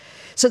parser.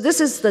 So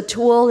this is the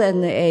tool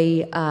and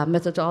a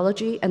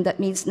methodology, and that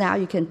means now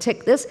you can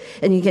take this,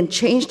 and you can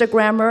change the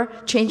grammar,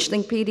 change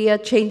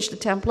Linkpedia, change the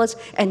templates,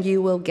 and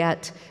you will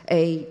get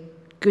a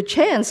good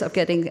chance of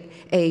getting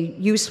a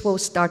useful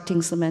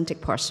starting semantic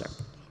parser.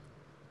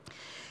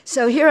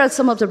 So here are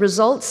some of the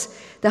results.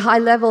 The high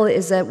level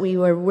is that we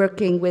were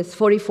working with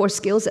 44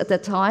 skills at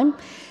that time,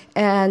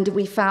 and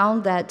we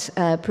found that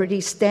pretty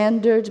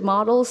standard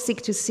models,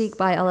 seek-to-seek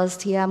by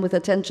LSTM with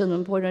attention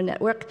and pointer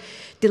network,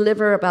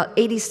 deliver about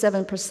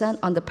 87%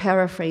 on the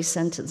paraphrase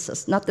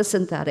sentences, not the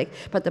synthetic,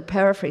 but the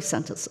paraphrase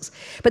sentences.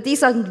 But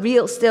these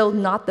are still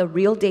not the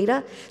real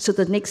data, so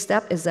the next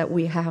step is that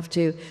we have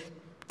to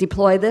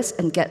deploy this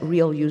and get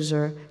real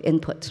user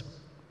input.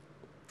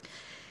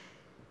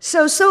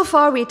 So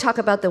far we talk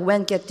about the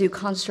when, get, do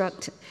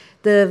construct.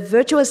 The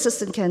virtual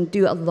assistant can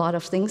do a lot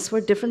of things for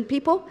different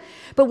people,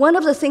 but one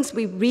of the things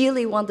we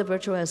really want the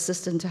virtual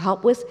assistant to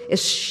help with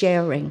is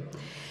sharing.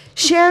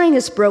 Sharing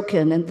is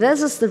broken, and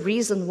this is the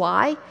reason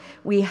why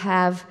we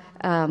have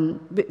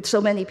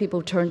so many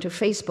people turn to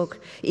Facebook,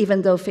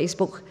 even though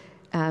Facebook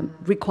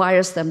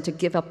requires them to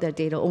give up their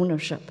data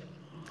ownership.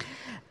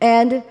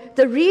 And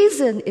the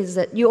reason is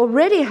that you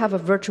already have a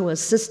virtual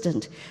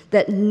assistant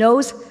that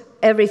knows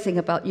everything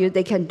about you.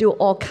 They can do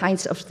all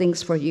kinds of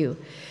things for you.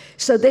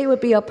 So they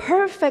would be a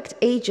perfect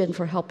agent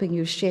for helping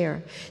you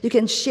share. You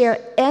can share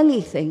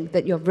anything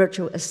that your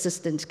virtual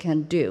assistant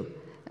can do,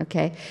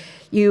 okay?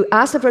 You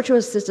ask the virtual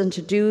assistant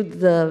to do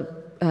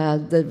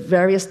the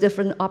various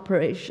different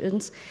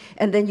operations,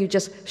 and then you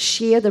just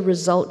share the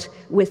result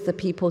with the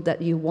people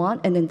that you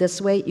want, and in this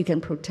way, you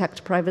can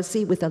protect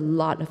privacy with a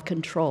lot of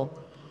control.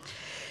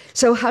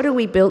 So how do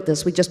we build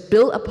this? We just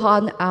build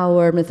upon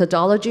our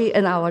methodology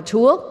and our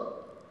tool.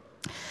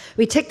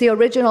 We take the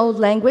original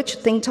language,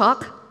 think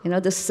talk,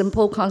 this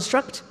simple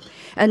construct,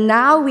 and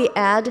now we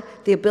add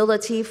the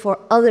ability for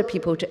other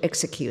people to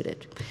execute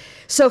it.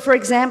 So for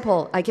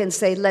example, I can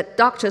say, let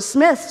Dr.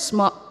 Smith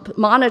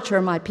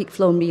monitor my peak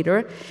flow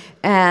meter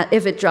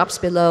if it drops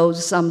below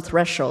some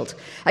threshold.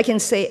 I can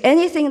say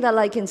anything that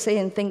I can say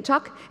in Think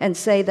Talk and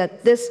say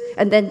that this,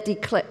 and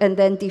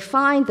then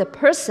define the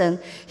person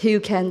who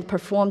can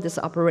perform this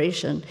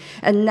operation.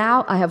 And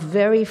now I have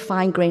very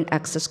fine-grained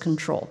access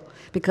control,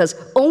 because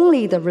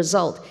only the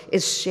result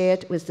is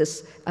shared with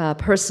this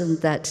person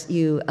that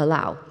you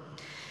allow.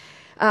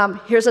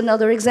 Here's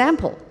another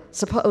example.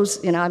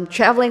 Suppose I'm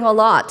traveling a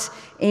lot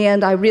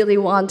and I really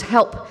want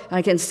help.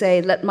 I can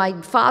say, let my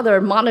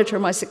father monitor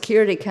my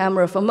security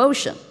camera for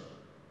motion.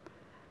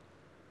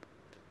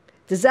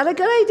 Is that a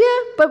good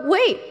idea? But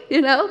wait,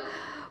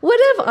 what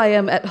if I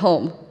am at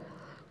home?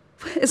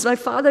 Is my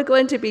father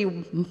going to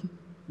be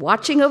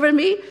watching over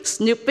me,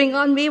 snooping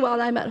on me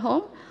while I'm at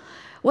home?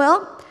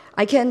 Well,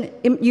 I can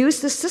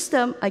use the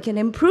system, I can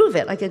improve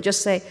it. I can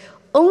just say,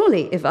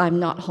 only if I'm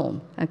not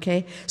home,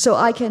 okay? So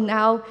I can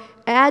now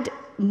add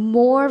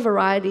more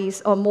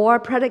varieties or more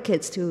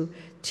predicates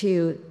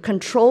to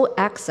control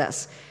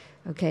access,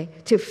 okay,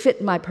 to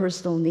fit my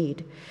personal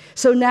need.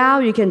 So now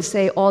you can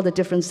say all the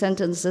different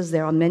sentences.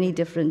 There are many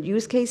different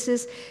use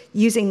cases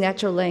using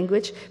natural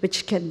language,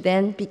 which can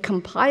then be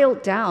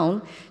compiled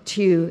down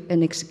to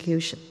an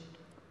execution.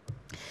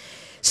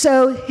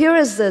 So here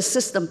is the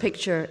system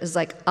picture. It's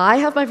like, I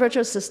have my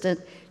virtual assistant,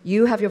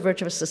 you have your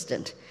virtual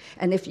assistant.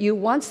 And if you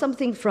want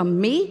something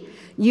from me,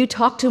 you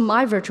talk to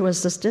my virtual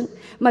assistant.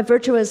 My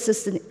virtual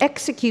assistant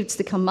executes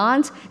the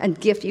commands and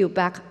gives you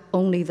back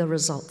only the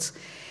results.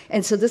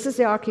 And so this is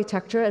the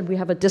architecture, and we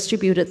have a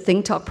distributed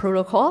think talk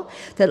protocol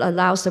that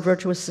allows the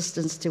virtual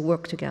assistants to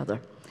work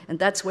together. And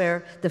that's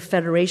where the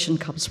federation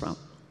comes from.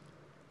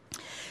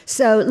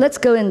 So let's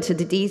go into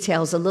the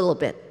details a little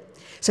bit.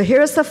 So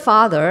here's the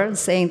father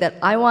saying that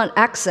I want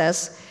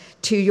access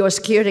to your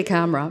security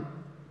camera.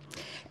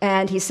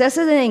 And he says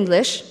it in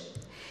English.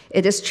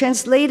 It is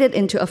translated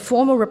into a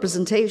formal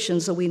representation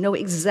so we know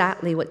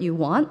exactly what you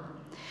want.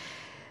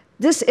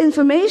 This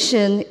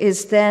information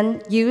is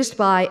then used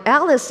by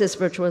Alice's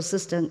virtual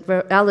assistant.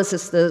 Alice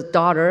is the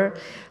daughter.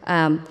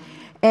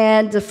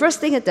 And the first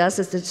thing it does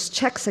is it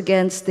checks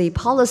against the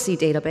policy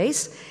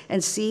database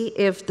and see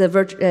if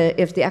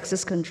the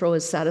access control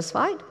is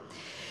satisfied.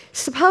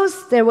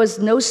 Suppose there was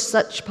no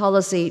such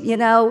policy.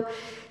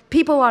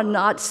 People are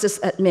not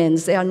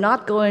sysadmins. They are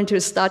not going to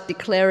start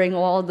declaring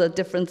all the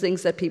different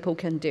things that people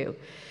can do.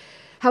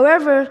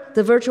 However,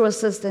 the virtual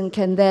assistant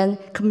can then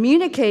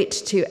communicate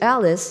to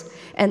Alice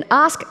and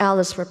ask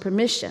Alice for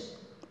permission.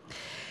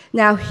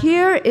 Now,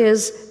 here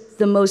is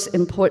the most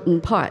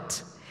important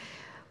part.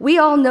 We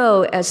all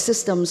know as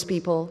systems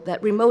people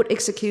that remote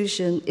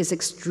execution is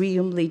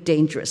extremely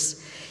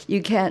dangerous.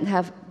 You can't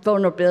have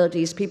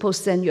vulnerabilities. People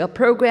send you a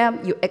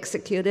program, you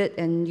execute it,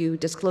 and you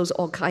disclose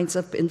all kinds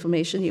of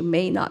information you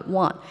may not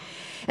want.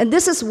 And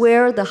this is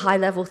where the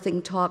high-level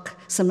think-talk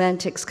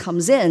semantics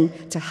comes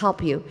in to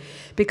help you.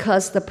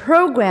 Because the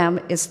program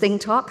is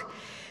think-talk,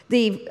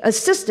 the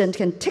assistant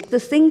can take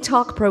the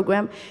think-talk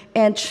program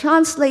and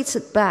translates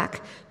it back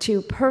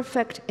to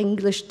perfect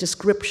English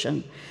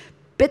description,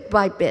 bit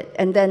by bit,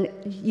 and then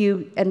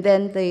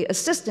the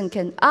assistant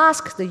can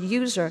ask the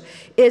user,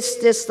 is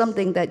this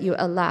something that you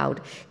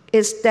allowed?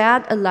 Is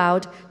that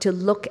allowed to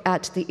look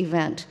at the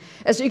event?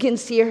 As you can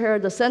see here,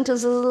 the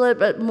sentence is a little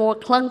bit more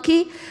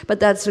clunky, but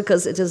that's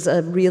because it is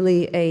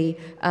really a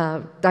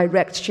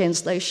direct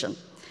translation.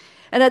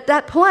 And at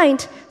that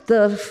point,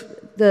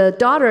 the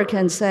daughter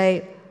can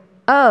say,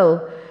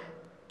 oh,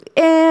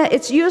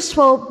 it's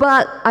useful,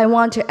 but I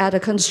want to add a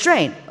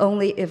constraint,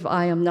 only if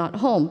I am not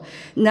home.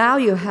 Now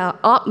you have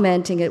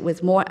augmenting it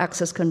with more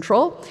access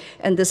control,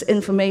 and this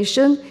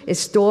information is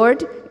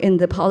stored in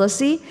the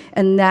policy,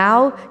 and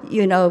now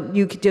you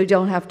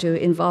don't have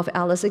to involve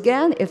Alice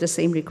again if the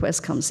same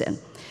request comes in.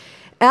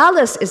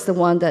 Alice is the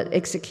one that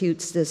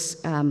executes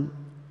this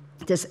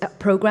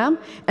program,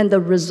 and the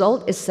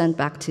result is sent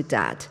back to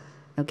Dad,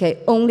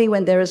 okay? Only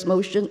when there is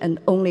motion and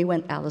only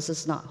when Alice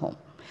is not home.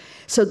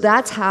 So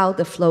that's how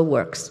the flow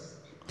works.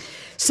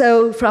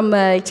 So from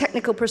a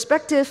technical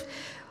perspective,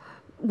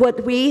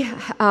 what we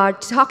are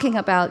talking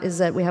about is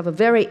that we have a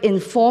very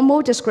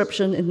informal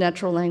description in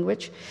natural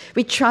language.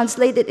 We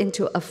translate it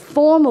into a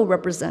formal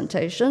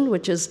representation,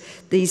 which is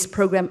these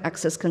program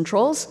access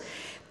controls.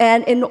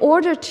 And in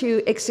order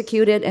to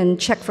execute it and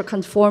check for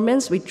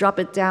conformance, we drop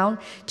it down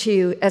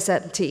to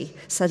SMT,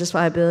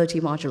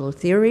 satisfiability modular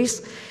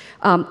theories,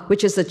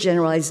 which is a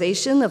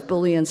generalization of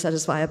Boolean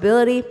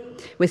satisfiability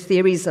with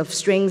theories of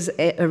strings,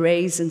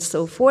 arrays, and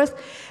so forth.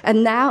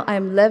 And now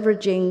I'm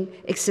leveraging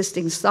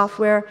existing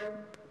software,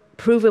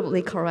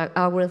 provably correct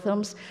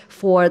algorithms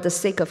for the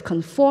sake of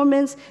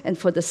conformance and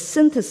for the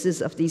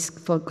synthesis of these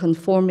for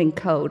conforming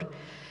code.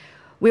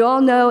 We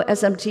all know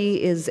SMT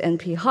is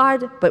NP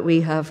hard, but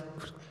we have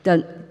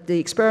done the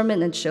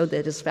experiment and showed that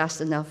it is fast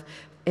enough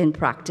in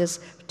practice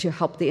to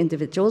help the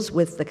individuals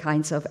with the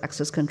kinds of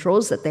access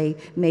controls that they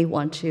may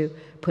want to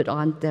put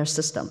on their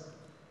system.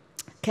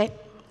 Okay?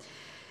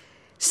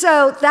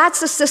 So that's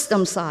the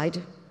system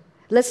side.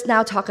 Let's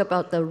now talk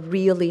about the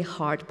really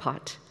hard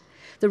part.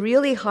 The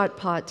really hard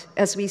part,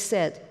 as we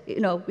said,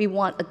 we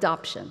want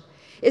adoption.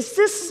 Is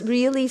this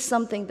really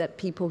something that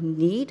people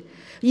need?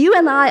 You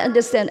and I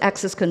understand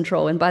access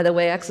control, and by the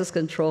way, access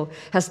control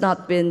has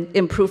not been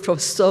improved for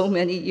so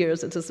many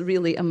years. It is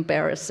really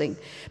embarrassing.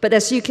 But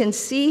as you can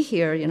see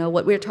here,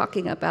 what we're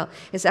talking about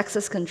is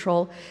access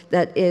control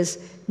that is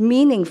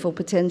meaningful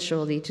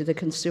potentially to the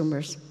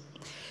consumers.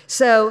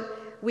 So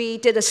we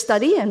did a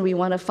study, and we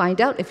want to find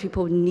out if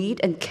people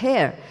need and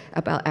care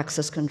about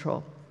access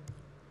control.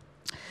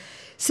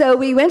 So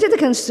we went to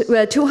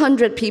the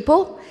 200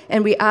 people,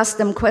 and we asked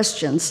them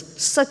questions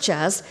such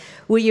as,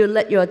 will you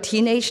let your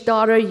teenage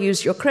daughter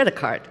use your credit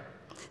card?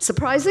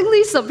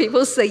 Surprisingly, some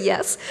people say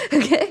yes,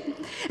 okay?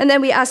 And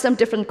then we asked them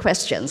different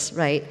questions,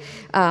 right?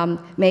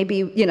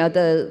 Maybe,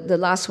 the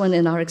last one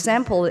in our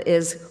example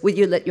is, will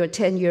you let your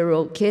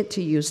 10-year-old kid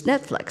to use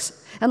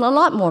Netflix? And a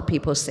lot more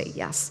people say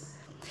yes.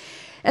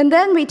 And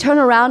then we turn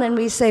around and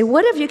we say,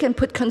 what if you can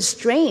put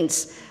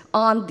constraints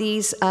on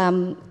these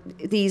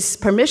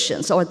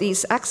permissions or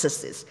these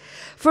accesses?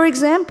 For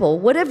example,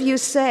 what if you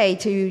say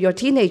to your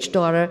teenage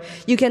daughter,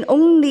 you can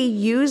only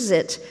use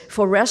it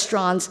for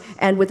restaurants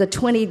and with a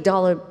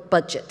 $20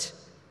 budget,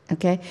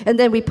 okay? And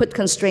then we put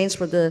constraints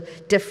for the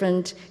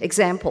different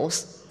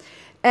examples.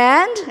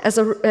 And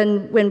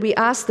when we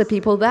asked the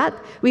people that,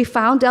 we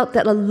found out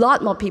that a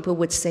lot more people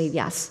would say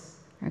yes,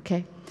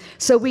 okay?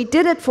 So we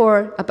did it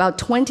for about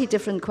 20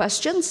 different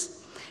questions,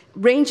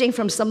 ranging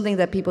from something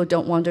that people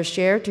don't want to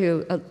share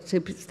to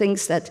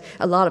things that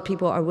a lot of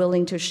people are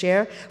willing to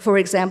share. For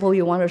example,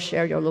 you want to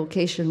share your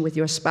location with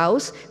your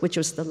spouse, which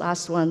was the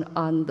last one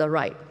on the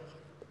right.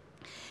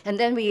 And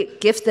then we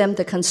give them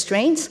the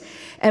constraints.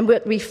 And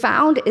what we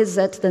found is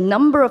that the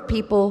number of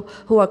people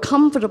who are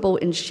comfortable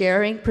in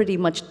sharing pretty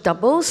much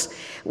doubles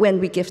when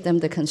we give them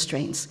the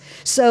constraints.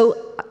 So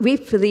we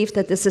believe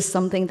that this is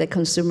something that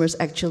consumers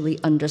actually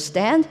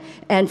understand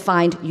and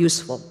find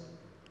useful.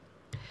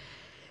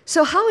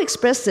 So how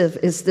expressive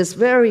is this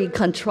very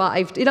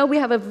contrived? We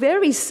have a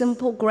very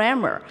simple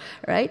grammar,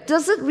 right?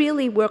 Does it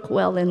really work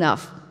well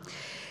enough?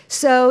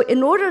 So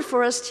in order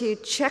for us to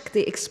check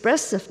the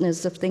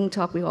expressiveness of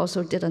think-talk, we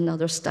also did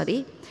another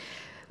study.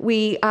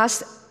 We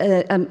asked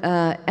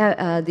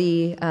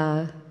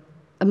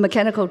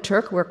Mechanical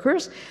Turk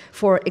workers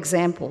for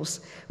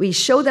examples. We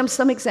showed them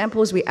some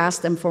examples. We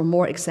asked them for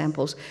more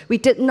examples. We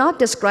did not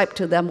describe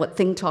to them what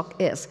think-talk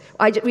is.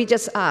 We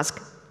just asked,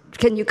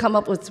 can you come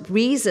up with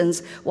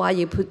reasons why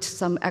you put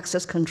some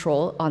access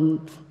control on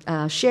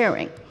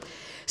sharing?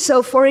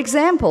 So, for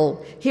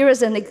example, here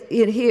is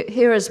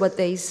what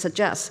they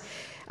suggest.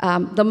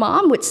 the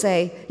mom would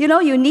say, you know,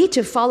 you need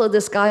to follow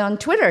this guy on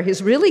Twitter.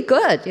 He's really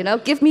good. You know,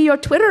 give me your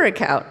Twitter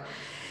account.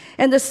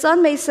 And the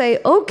son may say,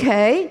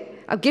 okay,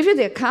 I'll give you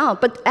the account,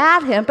 but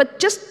add him, but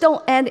just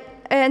don't add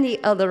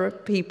any other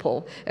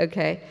people,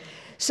 okay?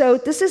 So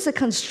this is a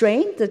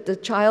constraint that the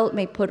child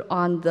may put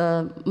on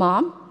the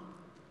mom.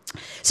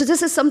 So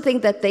this is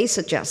something that they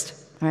suggest,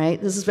 all right?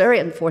 This is very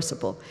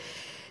enforceable.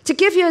 To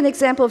give you an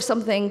example of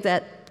something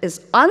that is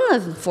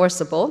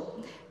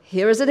unenforceable,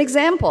 here is an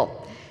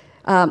example.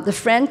 The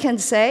friend can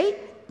say,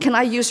 can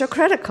I use your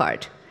credit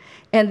card?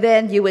 And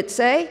then you would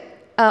say,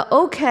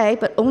 okay,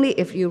 but only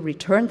if you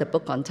return the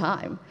book on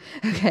time,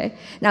 okay?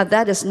 Now,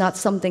 that is not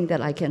something that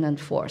I can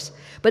enforce.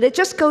 But it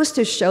just goes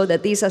to show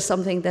that these are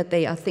something that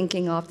they are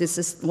thinking of. This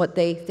is what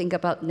they think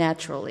about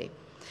naturally.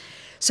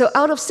 So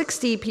out of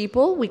 60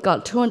 people, we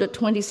got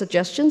 220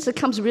 suggestions. It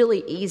comes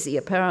really easy,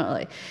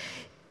 apparently.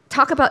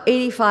 Talk about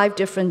 85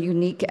 different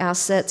unique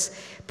assets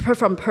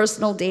from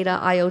personal data,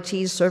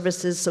 IoT,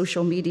 services,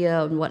 social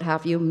media, and what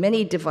have you,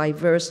 many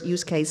diverse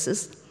use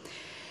cases.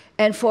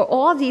 And for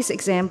all these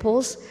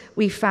examples,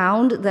 we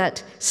found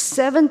that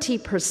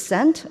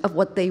 70% of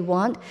what they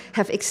want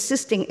have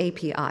existing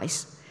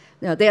APIs.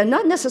 Now, they are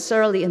not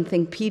necessarily in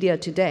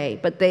Thinkpedia today,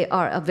 but they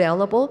are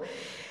available.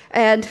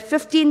 And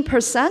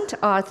 15%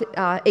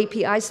 are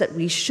APIs that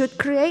we should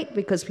create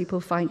because people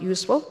find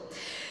useful.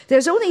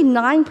 There's only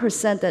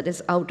 9% that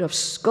is out of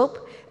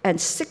scope, and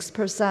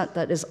 6%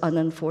 that is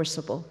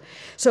unenforceable.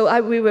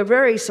 So we were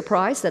very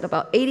surprised that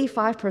about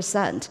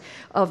 85%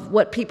 of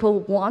what people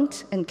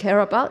want and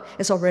care about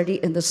is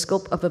already in the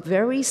scope of a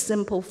very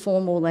simple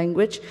formal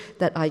language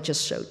that I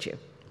just showed you.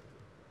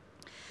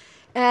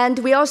 And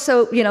we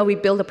also, you know, we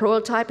built a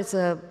prototype.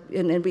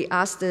 And we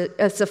asked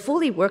it's a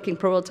fully working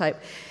prototype.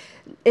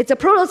 It's a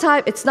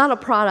prototype. It's not a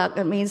product.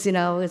 It means, you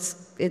know, it's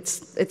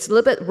a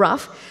little bit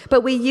rough.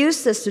 But we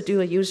use this to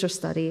do a user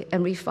study,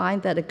 and we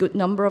find that a good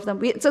number of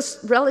them. It's a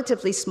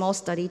relatively small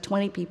study,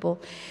 20 people,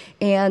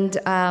 and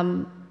there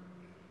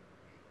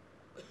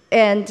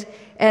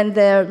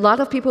are a lot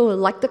of people who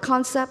like the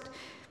concept.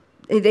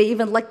 They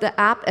even like the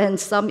app, and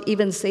some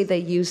even say they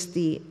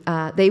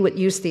would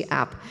use the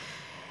app.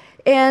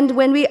 And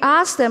when we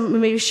asked them,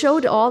 when we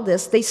showed all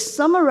this, they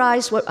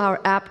summarized what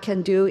our app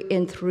can do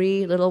in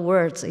 3 little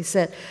words. They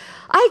said,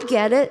 I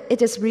get it.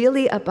 It is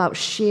really about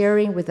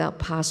sharing without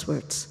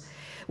passwords.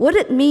 What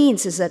it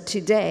means is that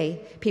today,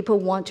 people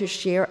want to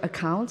share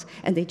accounts,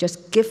 and they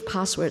just give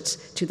passwords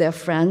to their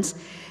friends.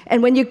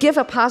 And when you give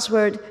a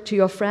password to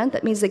your friend,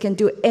 that means they can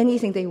do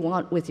anything they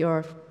want with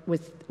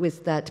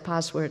that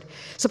password.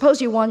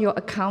 Suppose you want your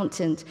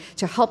accountant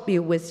to help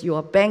you with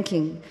your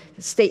banking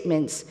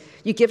statements.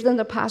 You give them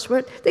the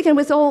password, they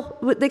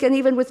can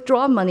even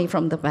withdraw money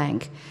from the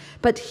bank.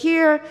 But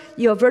here,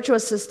 your virtual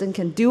assistant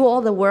can do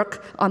all the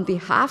work on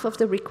behalf of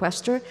the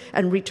requester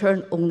and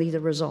return only the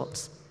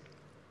results.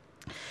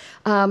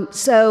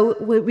 So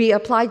we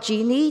applied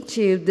Genie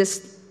to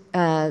this,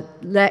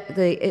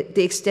 the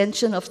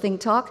extension of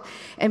ThinkTalk,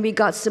 and we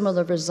got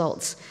similar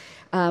results,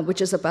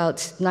 which is about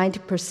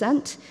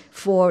 90%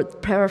 for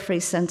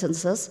paraphrase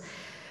sentences.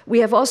 We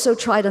have also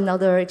tried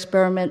another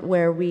experiment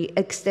where we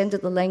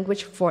extended the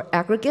language for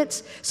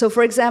aggregates. So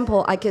for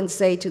example, I can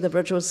say to the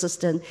virtual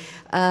assistant,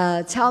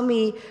 tell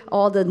me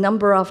all the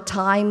number of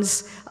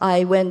times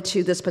I went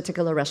to this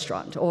particular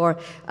restaurant, or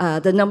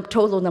the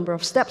total number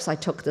of steps I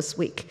took this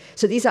week.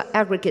 So these are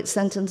aggregate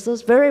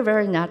sentences, very,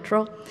 very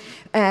natural.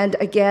 And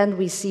again,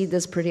 we see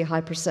this pretty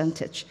high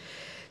percentage.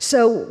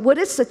 So what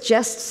it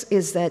suggests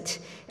is that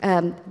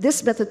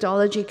this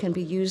methodology can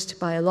be used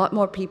by a lot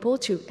more people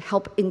to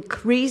help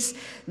increase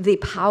the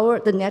power,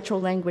 the natural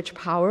language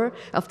power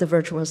of the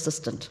virtual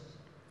assistant.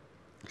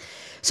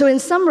 So in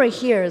summary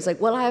here is like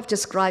what I have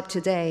described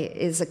today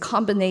is a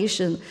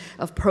combination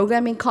of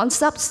programming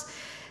concepts,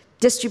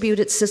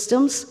 distributed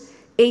systems,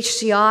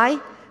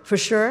 HCI for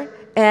sure,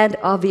 and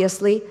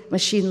obviously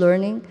machine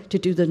learning to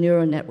do the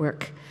neural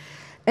network.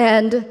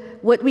 And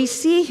what we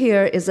see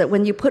here is that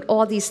when you put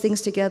all these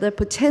things together,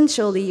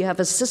 potentially you have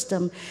a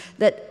system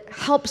that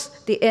helps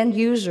the end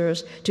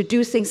users to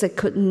do things they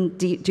couldn't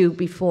do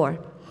before.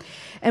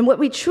 And what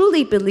we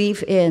truly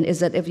believe in is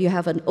that if you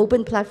have an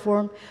open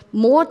platform,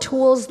 more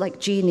tools like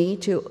Genie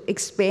to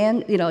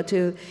expand, you know,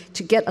 to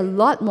get a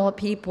lot more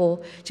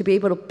people to be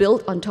able to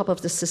build on top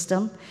of the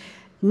system,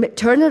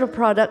 turn it a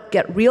product,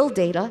 get real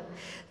data,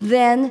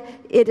 then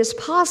it is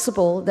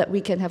possible that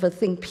we can have a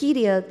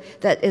Thinkpedia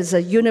that is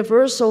a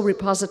universal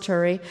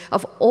repository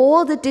of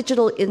all the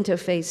digital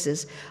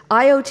interfaces,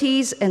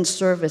 IoTs and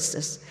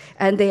services.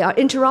 And they are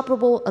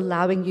interoperable,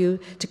 allowing you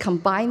to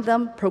combine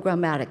them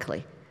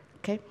programmatically.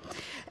 Okay?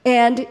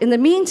 And in the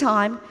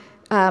meantime,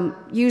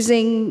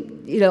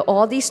 using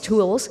all these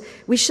tools,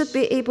 we should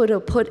be able to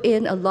put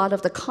in a lot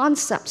of the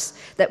concepts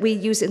that we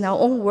use in our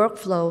own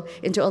workflow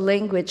into a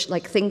language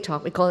like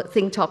ThinkTalk. We call it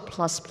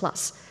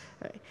ThinkTalk++.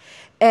 Right?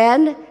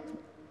 And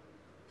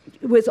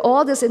with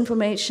all this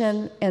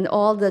information and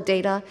all the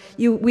data,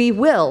 we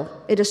will,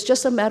 it is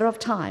just a matter of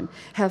time,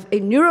 have a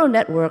neural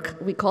network,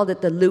 we call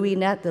it the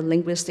LUI-net, the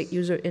Linguistic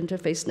User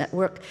Interface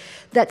Network,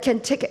 that can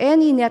take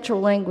any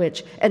natural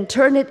language and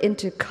turn it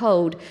into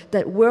code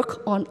that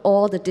work on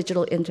all the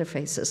digital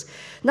interfaces.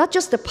 Not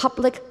just the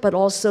public, but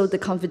also the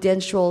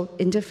confidential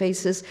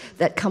interfaces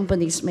that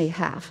companies may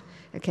have.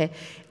 Okay?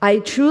 I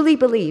truly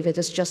believe it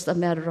is just a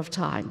matter of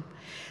time.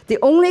 The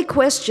only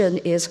question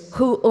is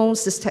who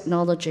owns this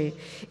technology?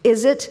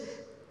 Is it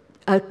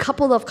a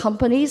couple of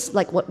companies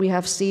like what we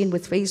have seen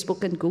with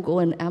Facebook and Google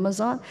and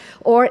Amazon?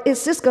 Or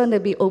is this going to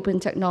be open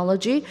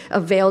technology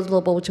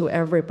available to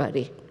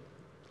everybody?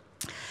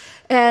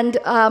 And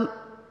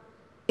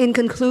in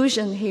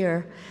conclusion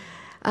here,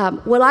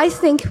 what I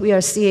think we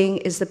are seeing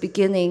is the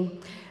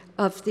beginning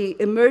of the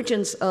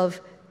emergence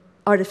of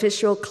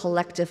artificial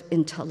collective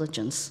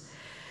intelligence.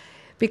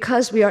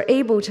 Because we are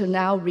able to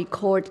now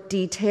record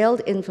detailed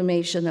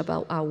information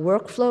about our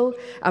workflow,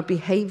 our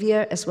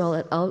behavior, as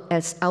well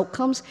as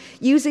outcomes,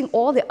 using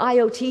all the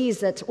IoTs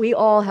that we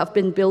all have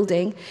been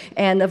building,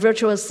 and a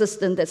virtual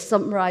assistant that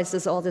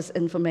summarizes all this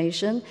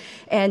information,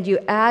 and you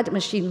add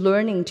machine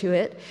learning to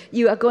it,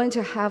 you are going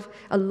to have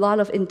a lot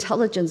of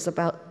intelligence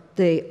about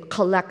the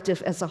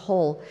collective as a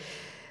whole.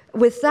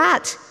 With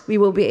that, we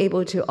will be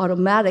able to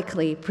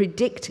automatically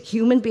predict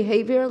human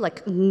behavior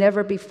like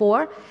never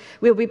before.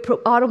 We'll be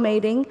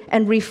automating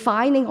and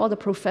refining all the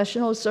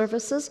professional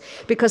services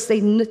because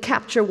they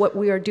capture what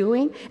we are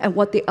doing and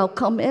what the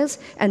outcome is.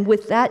 And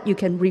with that, you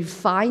can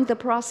refine the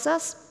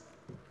process.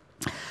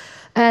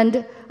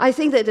 And I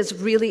think that it's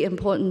really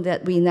important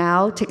that we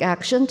now take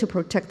action to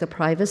protect the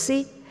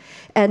privacy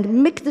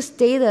and make this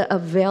data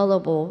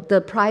available,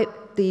 the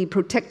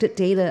protected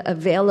data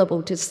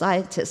available to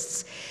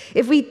scientists.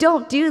 If we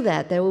don't do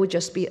that, there will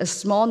just be a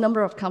small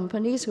number of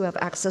companies who have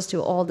access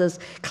to all this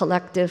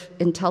collective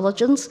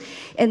intelligence,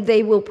 and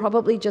they will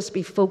probably just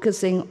be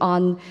focusing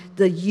on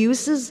the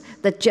uses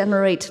that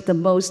generate the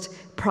most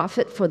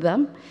profit for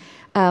them.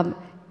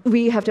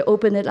 We have to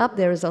open it up.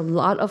 There is a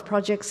lot of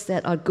projects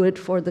that are good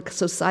for the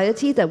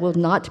society that will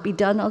not be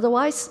done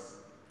otherwise.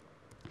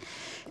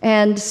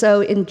 And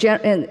so in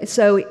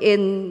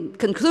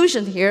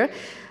conclusion here,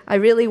 I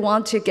really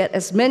want to get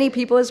as many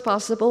people as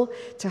possible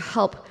to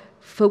help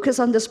focus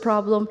on this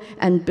problem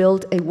and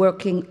build a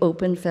working,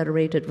 open,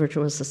 federated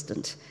virtual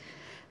assistant.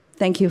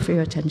 Thank you for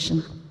your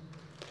attention.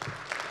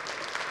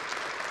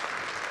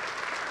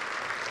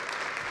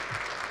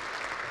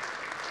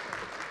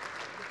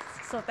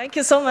 So thank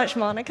you so much,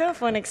 Monica,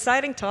 for an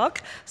exciting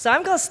talk. So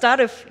I'm going to start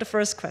with the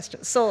first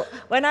question. So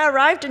when I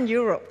arrived in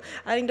Europe,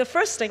 I think the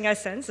first thing I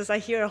sense is I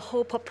hear a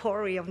whole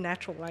potpourri of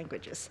natural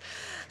languages.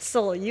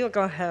 So you're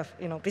going to have,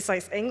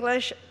 besides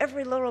English,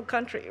 every little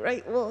country,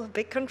 right? Well,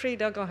 big country,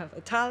 they're going to have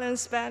Italian,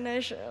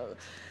 Spanish,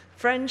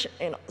 French.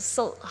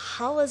 So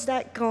how is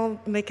that going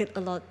to make it a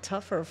lot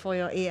tougher for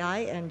your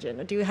AI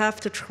engine? Do you have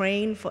to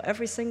train for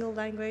every single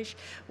language,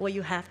 or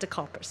you have the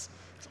corpus?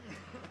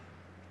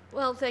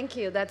 Well, thank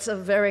you. That's a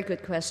very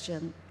good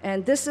question.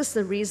 And this is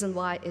the reason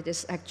why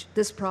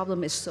this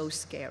problem is so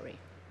scary.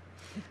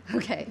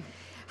 Okay.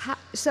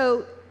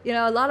 So,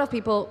 a lot of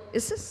people,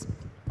 is this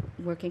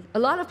working? A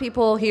lot of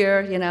people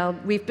here,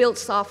 we've built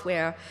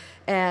software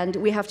and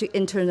we have to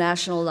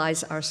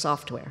internationalize our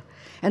software.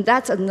 And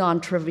that's a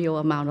non-trivial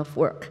amount of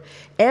work.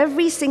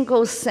 Every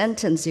single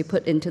sentence you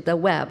put into the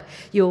web,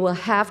 you will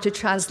have to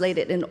translate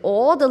it in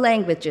all the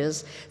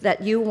languages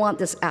that you want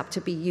this app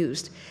to be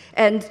used.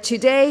 And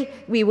today,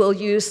 we will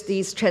use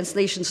these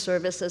translation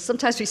services.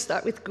 Sometimes we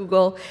start with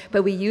Google,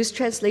 but we use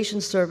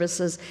translation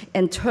services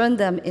and turn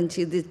them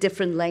into the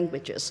different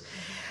languages.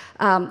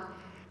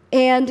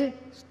 And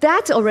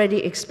that's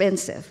already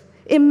expensive.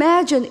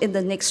 Imagine in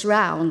the next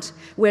round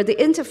where the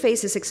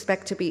interface is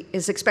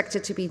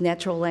expected to be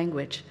natural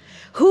language.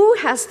 Who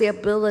has the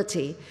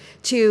ability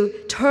to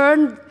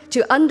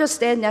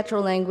understand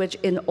natural language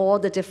in all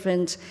the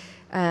different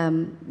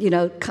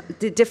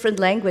the different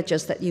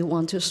languages that you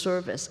want to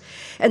service?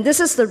 And this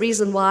is the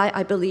reason why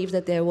I believe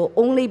that there will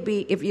only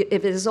be, if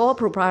it is all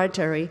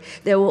proprietary,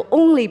 there will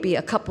only be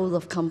a couple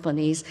of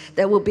companies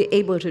that will be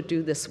able to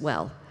do this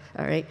well.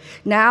 All right.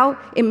 Now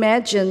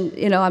imagine,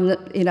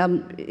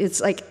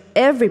 it's like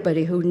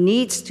everybody who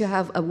needs to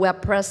have a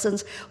web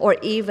presence or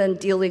even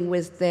dealing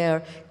with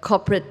their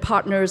corporate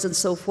partners and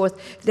so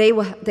forth, they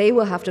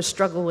will have to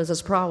struggle with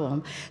this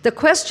problem. The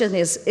question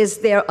is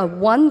there a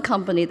one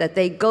company that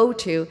they go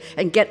to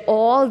and get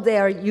all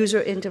their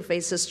user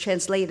interfaces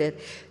translated?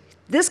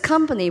 This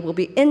company will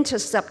be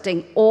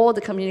intercepting all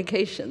the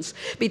communications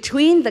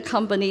between the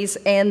companies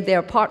and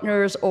their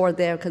partners or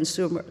their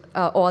consumer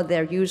or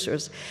their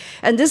users.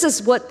 And this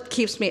is what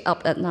keeps me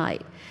up at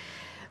night.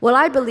 What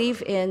I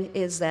believe in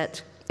is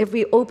that if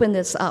we open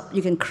this up,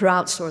 you can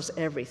crowdsource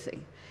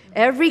everything.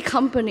 Every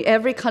company,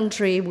 every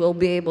country will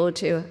be able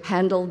to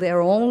handle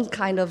their own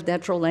kind of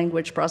natural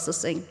language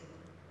processing.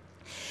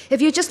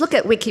 If you just look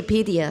at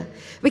Wikipedia,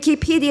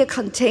 Wikipedia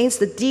contains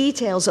the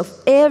details of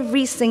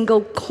every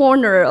single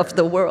corner of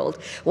the world.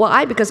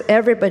 Why? Because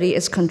everybody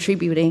is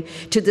contributing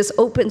to this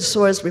open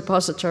source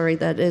repository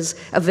that is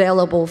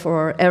available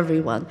for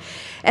everyone.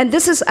 And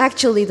this is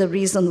actually the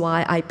reason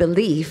why I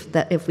believe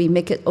that if we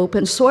make it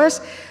open source,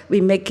 we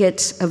make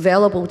it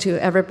available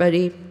to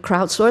everybody,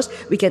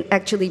 crowdsourced, we can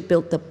actually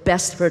build the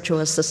best virtual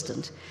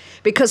assistant.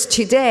 Because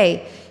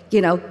today,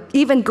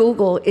 even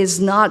Google is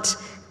not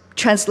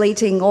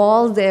translating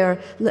all their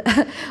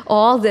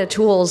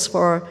tools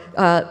for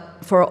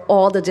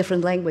all the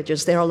different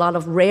languages. There are a lot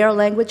of rare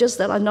languages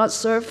that are not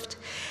served,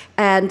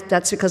 and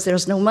that's because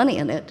there's no money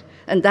in it.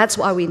 And that's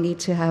why we need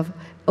to have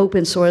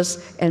open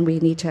source and we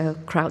need to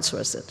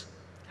crowdsource it.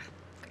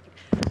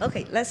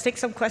 Okay, let's take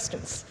some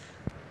questions.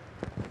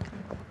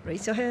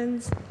 Raise your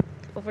hands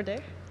over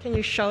there. Can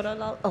you shout out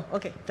loud? Oh,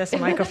 okay, that's the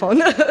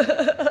microphone.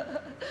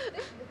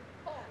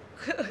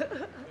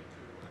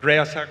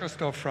 Andreas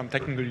Hackerstorff from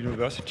Technical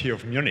University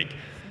of Munich.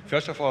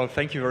 First of all,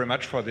 thank you very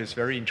much for this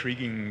very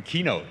intriguing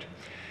keynote.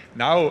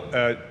 Now,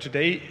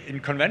 today in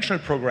conventional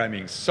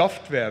programming,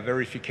 software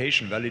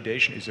verification,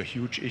 validation is a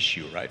huge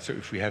issue, right? So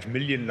if we have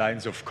million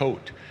lines of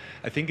code,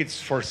 I think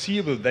it's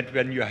foreseeable that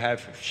when you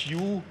have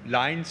few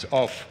lines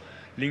of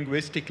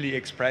linguistically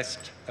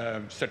expressed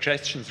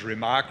suggestions,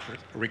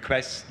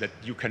 requests, that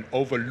you can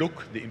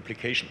overlook the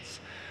implications.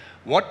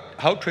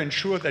 How to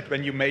ensure that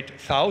when you made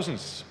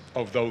thousands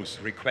of those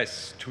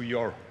requests to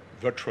your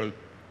virtual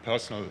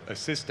personal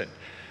assistant,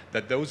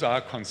 that those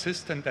are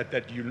consistent,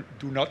 that you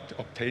do not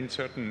obtain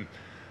certain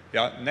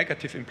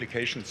negative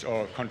implications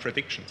or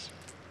contradictions?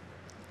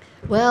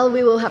 Well,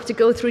 we will have to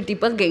go through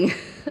debugging.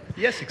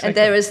 Yes, exactly. And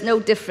there is no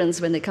difference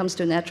when it comes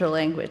to natural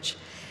language.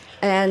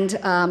 And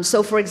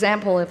so, for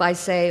example, if I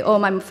say, oh,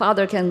 my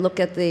father can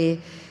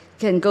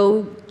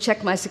go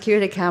check my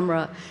security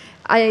camera,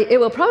 it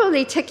will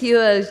probably take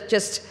you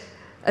just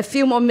a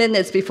few more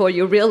minutes before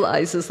you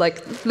realize it's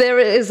like there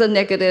is a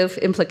negative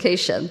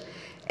implication.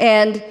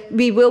 And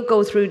we will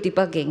go through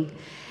debugging.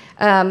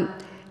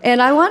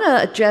 And I want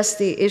to address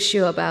the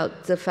issue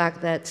about the fact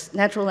that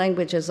natural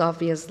language is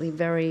obviously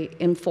very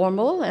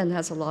informal and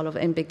has a lot of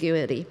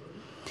ambiguity.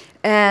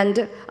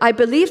 And I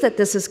believe that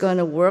this is going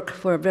to work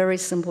for a very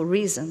simple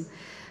reason.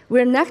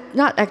 We're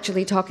not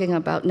actually talking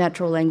about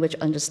natural language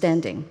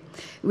understanding.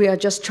 We are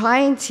just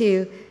trying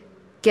to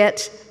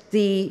get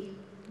the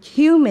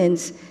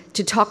humans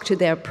to talk to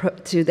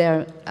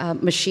their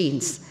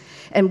machines.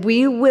 And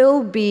we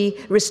will be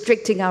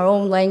restricting our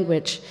own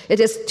language. It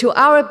is to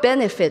our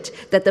benefit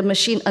that the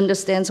machine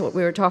understands what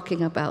we were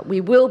talking about. We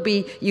will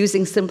be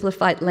using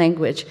simplified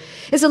language.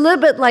 It's a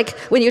little bit like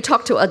when you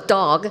talk to a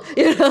dog,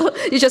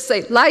 you just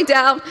say, lie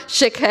down,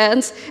 shake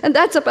hands, and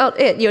that's about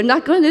it. You're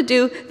not going to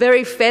do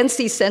very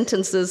fancy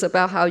sentences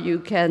about how you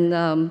can,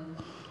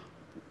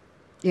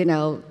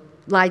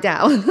 lie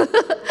down.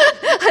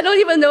 I don't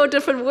even know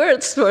different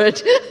words for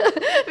it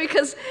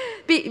because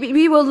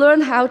we will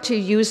learn how to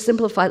use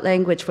simplified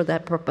language for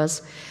that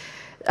purpose.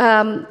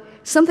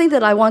 Something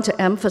that I want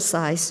to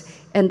emphasize,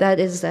 and that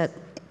is that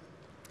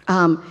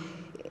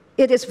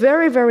it is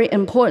very, very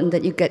important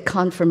that you get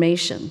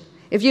confirmation.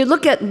 If you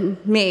look at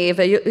me, if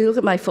you look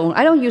at my phone,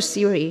 I don't use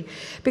Siri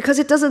because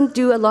it doesn't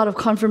do a lot of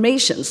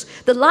confirmations.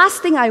 The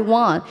last thing I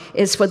want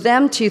is for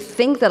them to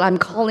think that I'm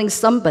calling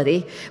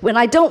somebody when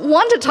I don't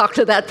want to talk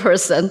to that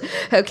person,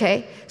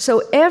 okay?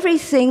 So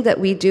everything that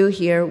we do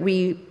here,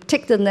 we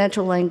take the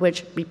natural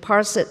language, we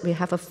parse it, we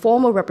have a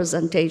formal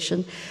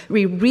representation,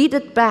 we read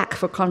it back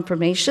for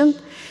confirmation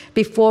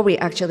before we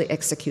actually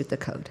execute the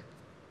code.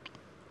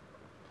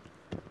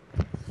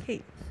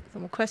 Okay,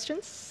 some more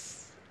questions?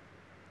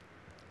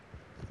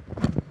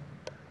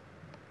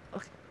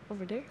 Okay,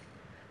 over there.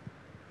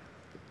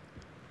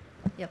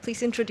 Yeah,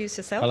 please introduce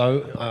yourself.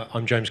 Hello,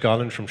 I'm James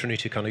Garland from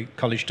Trinity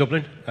College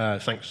Dublin.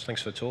 Thanks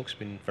for the talk, it's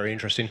been very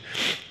interesting.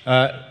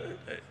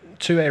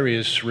 Two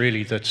areas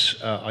really that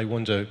I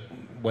wonder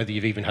whether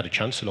you've even had a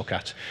chance to look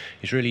at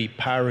is really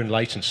power and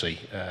latency.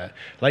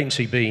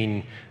 Latency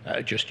being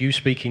just you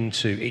speaking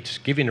to it,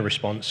 giving a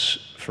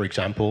response, for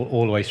example,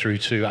 all the way through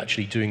to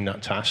actually doing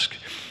that task.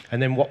 And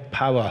then what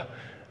power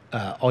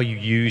are you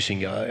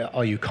using?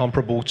 Are you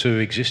comparable to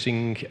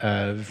existing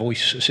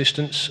voice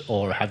assistants,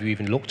 or have you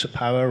even looked at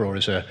power, or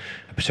is there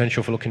a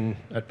potential for looking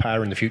at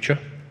power in the future?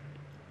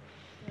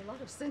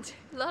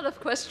 A lot of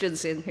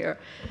questions in here.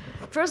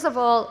 First of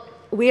all,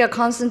 we are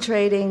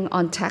concentrating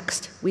on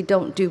text. We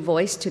don't do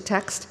voice to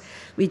text.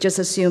 We just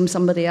assume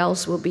somebody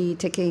else will be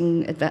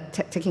taking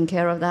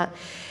care of that.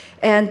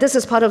 And this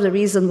is part of the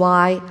reason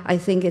why I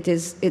think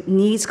it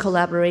needs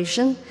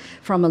collaboration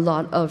from a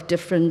lot of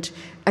different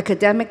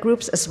academic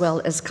groups as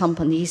well as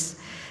companies.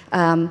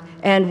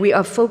 And we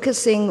are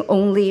focusing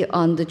only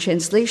on the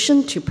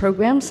translation to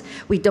programs.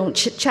 We don't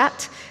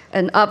chit-chat.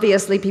 And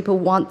obviously, people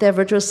want their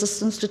virtual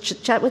assistants to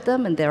chit-chat with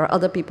them, and there are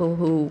other people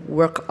who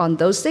work on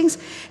those things.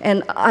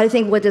 And I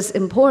think what is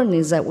important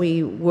is that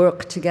we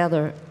work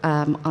together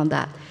on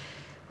that.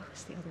 What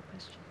was the other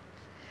question?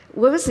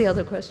 What was the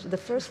other question? The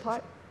first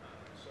part?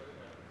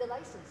 The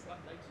license.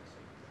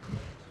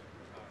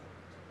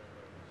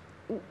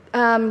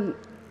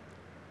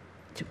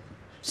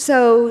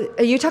 So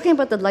are you talking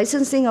about the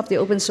licensing of the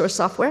open source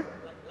software?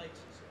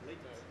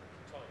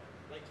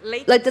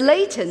 Like the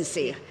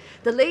latency.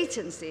 The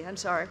latency, I'm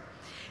sorry.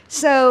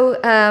 So,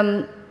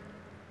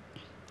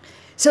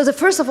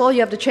 first of all, you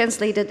have to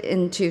translate it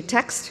into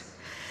text.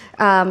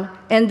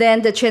 And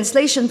then the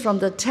translation from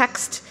the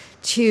text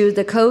to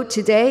the code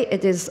today,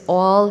 it is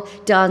all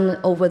done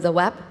over the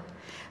web.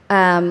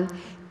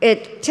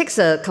 It takes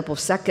a couple of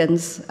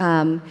seconds.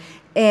 And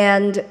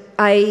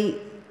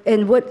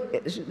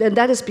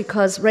that is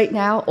because right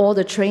now all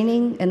the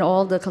training and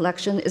all the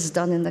collection is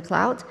done in the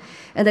cloud.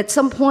 And at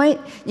some point,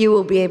 you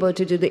will be able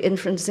to do the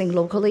inferencing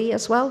locally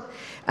as well.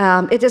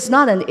 It is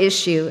not an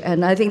issue,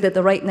 and I think that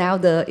right now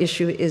the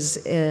issue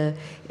is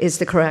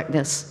the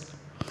correctness.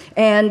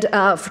 And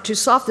to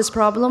solve this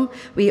problem,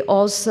 we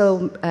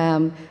also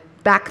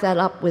back that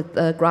up with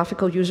a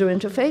graphical user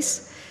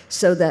interface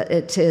so that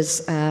it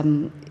is,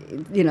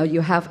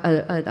 you have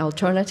an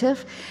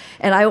alternative.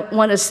 And I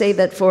want to say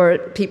that for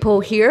people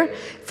here,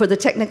 for the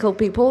technical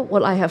people,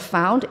 what I have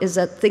found is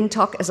that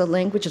ThinkTalk as a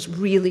language is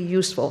really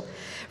useful.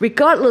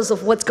 Regardless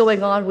of what's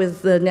going on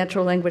with the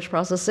natural language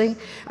processing,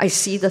 I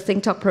see the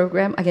ThinkTalk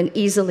program, I can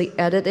easily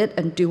edit it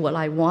and do what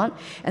I want.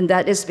 And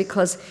that is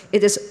because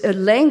it is a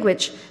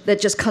language that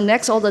just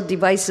connects all the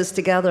devices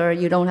together.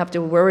 You don't have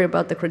to worry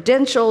about the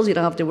credentials, you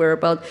don't have to worry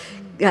about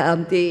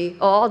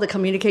all the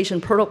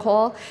communication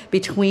protocol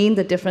between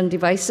the different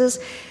devices.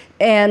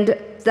 And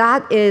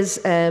that is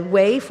a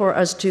way for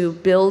us to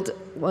build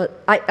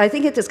what I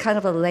think it is kind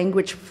of a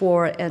language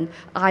for an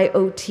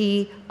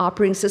IoT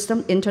operating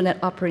system, internet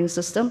operating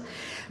system.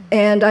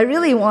 And I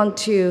really want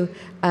to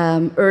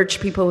urge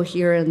people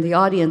here in the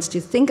audience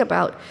to think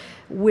about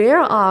where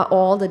are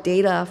all the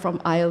data from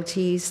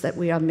IoTs that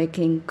we are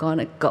making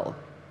gonna go,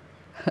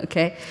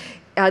 okay?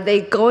 Are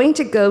they going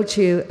to go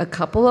to a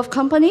couple of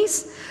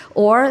companies,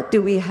 or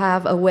do we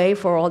have a way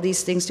for all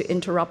these things to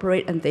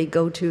interoperate and they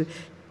go to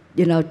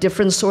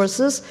different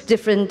sources,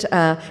 different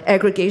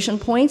aggregation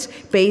points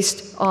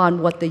based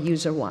on what the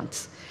user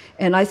wants?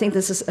 And I think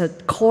this is a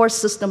core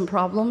system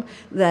problem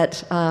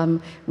that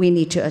we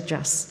need to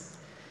address.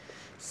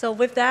 So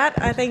with that,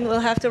 I think we'll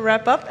have to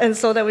wrap up, and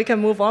so that we can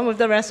move on with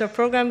the rest of the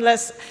program,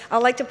 I'd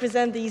like to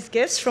present these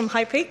gifts from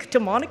HiPEAC to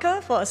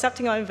Monica for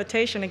accepting our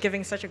invitation and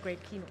giving such a great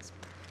keynote.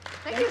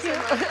 Thank you so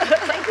much.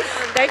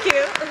 Thank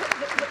you.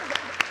 Thank you.